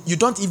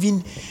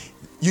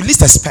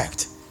least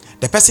expect,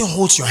 the person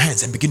holds your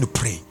hands and begin to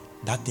pray.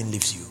 That thing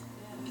leaves you.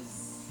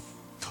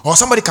 Or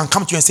somebody can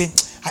come to you and say,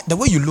 the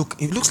way you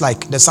look, it looks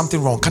like there's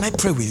something wrong. Can I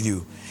pray with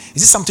you?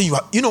 Is this something you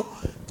are?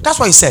 That's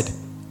why he said,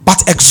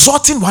 but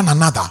exhorting one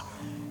another,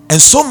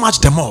 and so much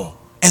the more,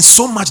 and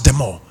so much the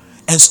more.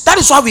 And that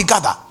is why we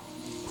gather.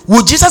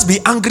 Will Jesus be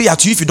angry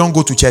at you if you don't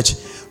go to church?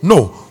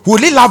 No. Will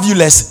he love you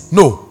less?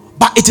 No.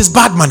 But it is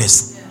bad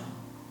manners.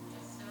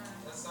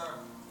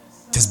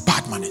 It is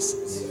bad manners.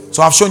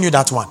 So I've shown you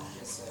that one.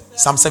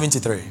 Psalm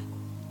 73.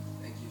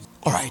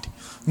 All right.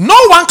 No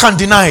one can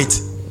deny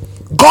it.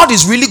 God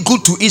is really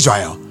good to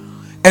Israel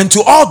and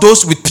to all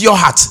those with pure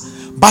hearts.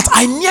 But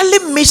I nearly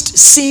missed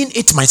seeing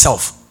it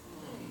myself.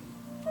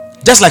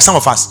 Just like some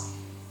of us.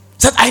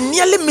 Said, I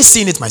nearly missed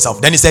seeing it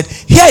myself. Then he said,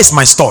 here is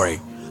my story.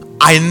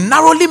 I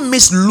narrowly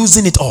missed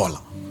losing it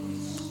all.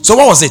 So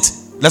what was it?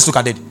 Let's look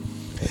at it.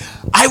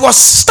 I was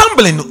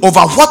stumbling over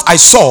what I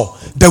saw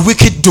the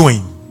wicked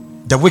doing.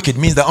 The wicked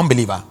means the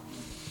unbeliever.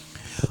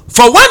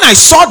 For when I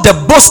saw the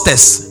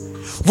boasters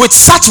with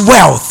such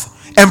wealth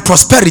and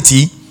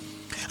prosperity,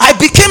 I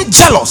became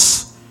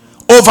jealous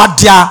over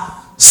their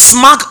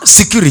smug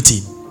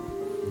security,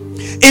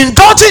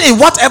 indulging in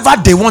whatever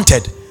they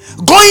wanted,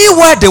 going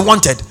where they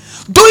wanted,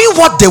 doing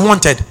what they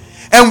wanted,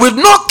 and with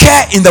no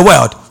care in the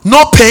world,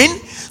 no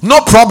pain, no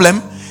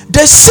problem.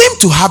 They seemed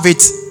to have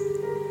it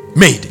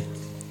made.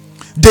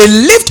 They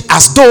lived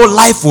as though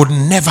life would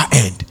never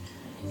end.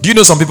 Do you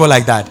know some people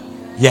like that?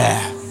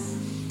 Yeah.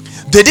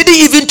 They didn't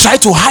even try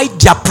to hide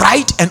their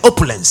pride and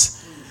opulence.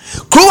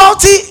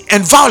 Cruelty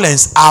and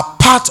violence are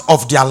part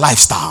of their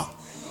lifestyle.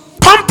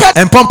 Pampered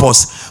and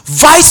pompous,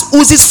 vice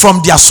oozes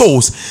from their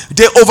souls.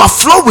 They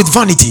overflow with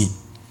vanity.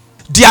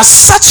 They are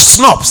such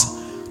snobs,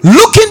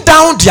 looking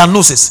down their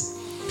noses.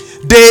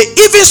 They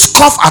even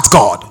scoff at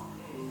God.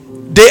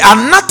 They are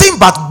nothing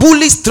but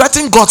bullies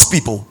threatening God's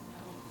people.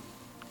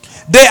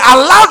 They are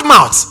loud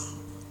mouths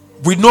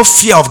with no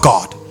fear of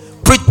God,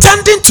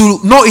 pretending to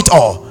know it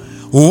all.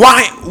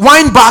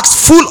 Wine bags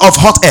full of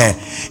hot air,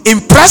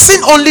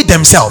 impressing only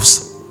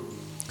themselves.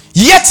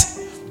 Yet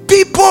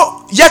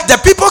the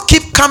people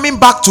keep coming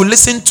back to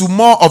listen to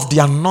more of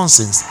their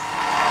nonsense.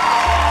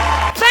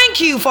 Thank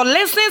you for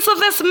listening to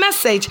this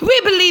message.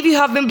 We believe you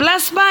have been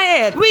blessed by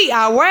it. We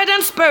are Word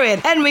and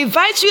Spirit, and we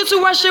invite you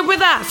to worship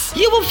with us.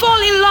 You will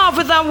fall in love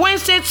with our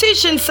Wednesday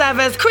teaching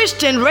service,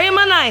 Christian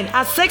Rhema 9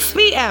 at 6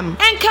 p.m.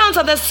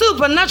 Encounter the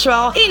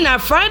supernatural in our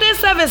Friday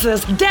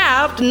services,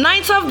 Dabbed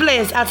Night of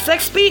Bliss at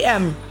 6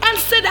 p.m. And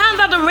sit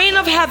under the rain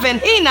of heaven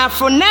in our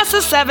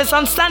Funesis service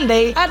on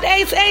Sunday at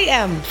 8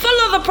 a.m.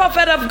 Follow the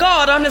Prophet of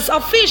God on his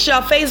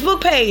official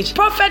Facebook page,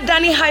 Prophet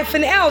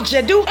Danny-El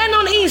Jedu, and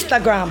on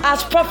Instagram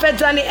as Prophet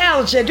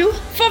Danny-El Jedu.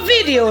 For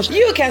videos,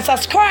 you can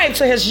subscribe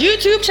to his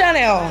YouTube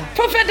channel.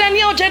 Prophet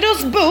Danny-El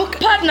Jedu's book,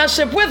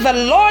 Partnership with the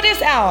Lord,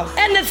 is out,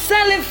 and it's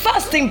selling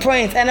fasting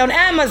print and on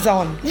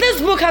Amazon. This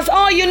book has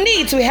all you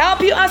need to help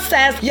you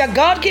access your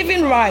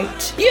God-given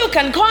right. You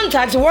can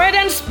contact Word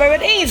and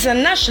Spirit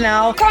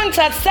International.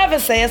 Contact services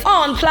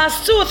on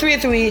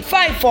 +233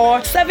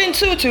 54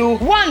 722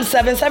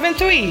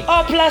 1773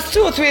 or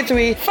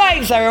 +233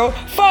 50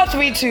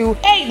 432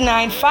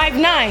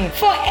 8959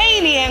 for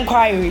any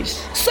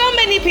inquiries. So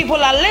many people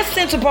are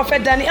listening to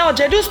Prophet Danny-El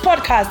Jedu's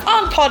podcast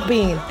on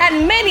Podbean,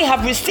 and many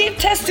have received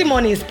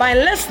testimonies by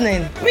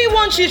listening. We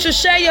want you to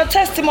share your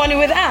testimony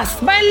with us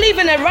by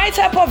leaving a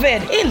write-up of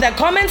it in the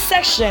comment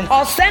section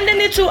or sending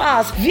it to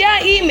us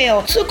via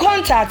email to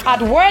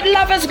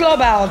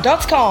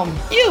contact@wordloversglobal.com.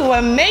 You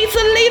were made to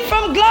live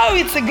from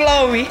glory to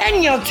glory,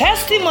 and your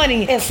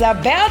testimony is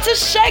about to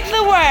shake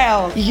the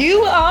world.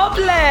 You are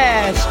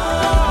blessed.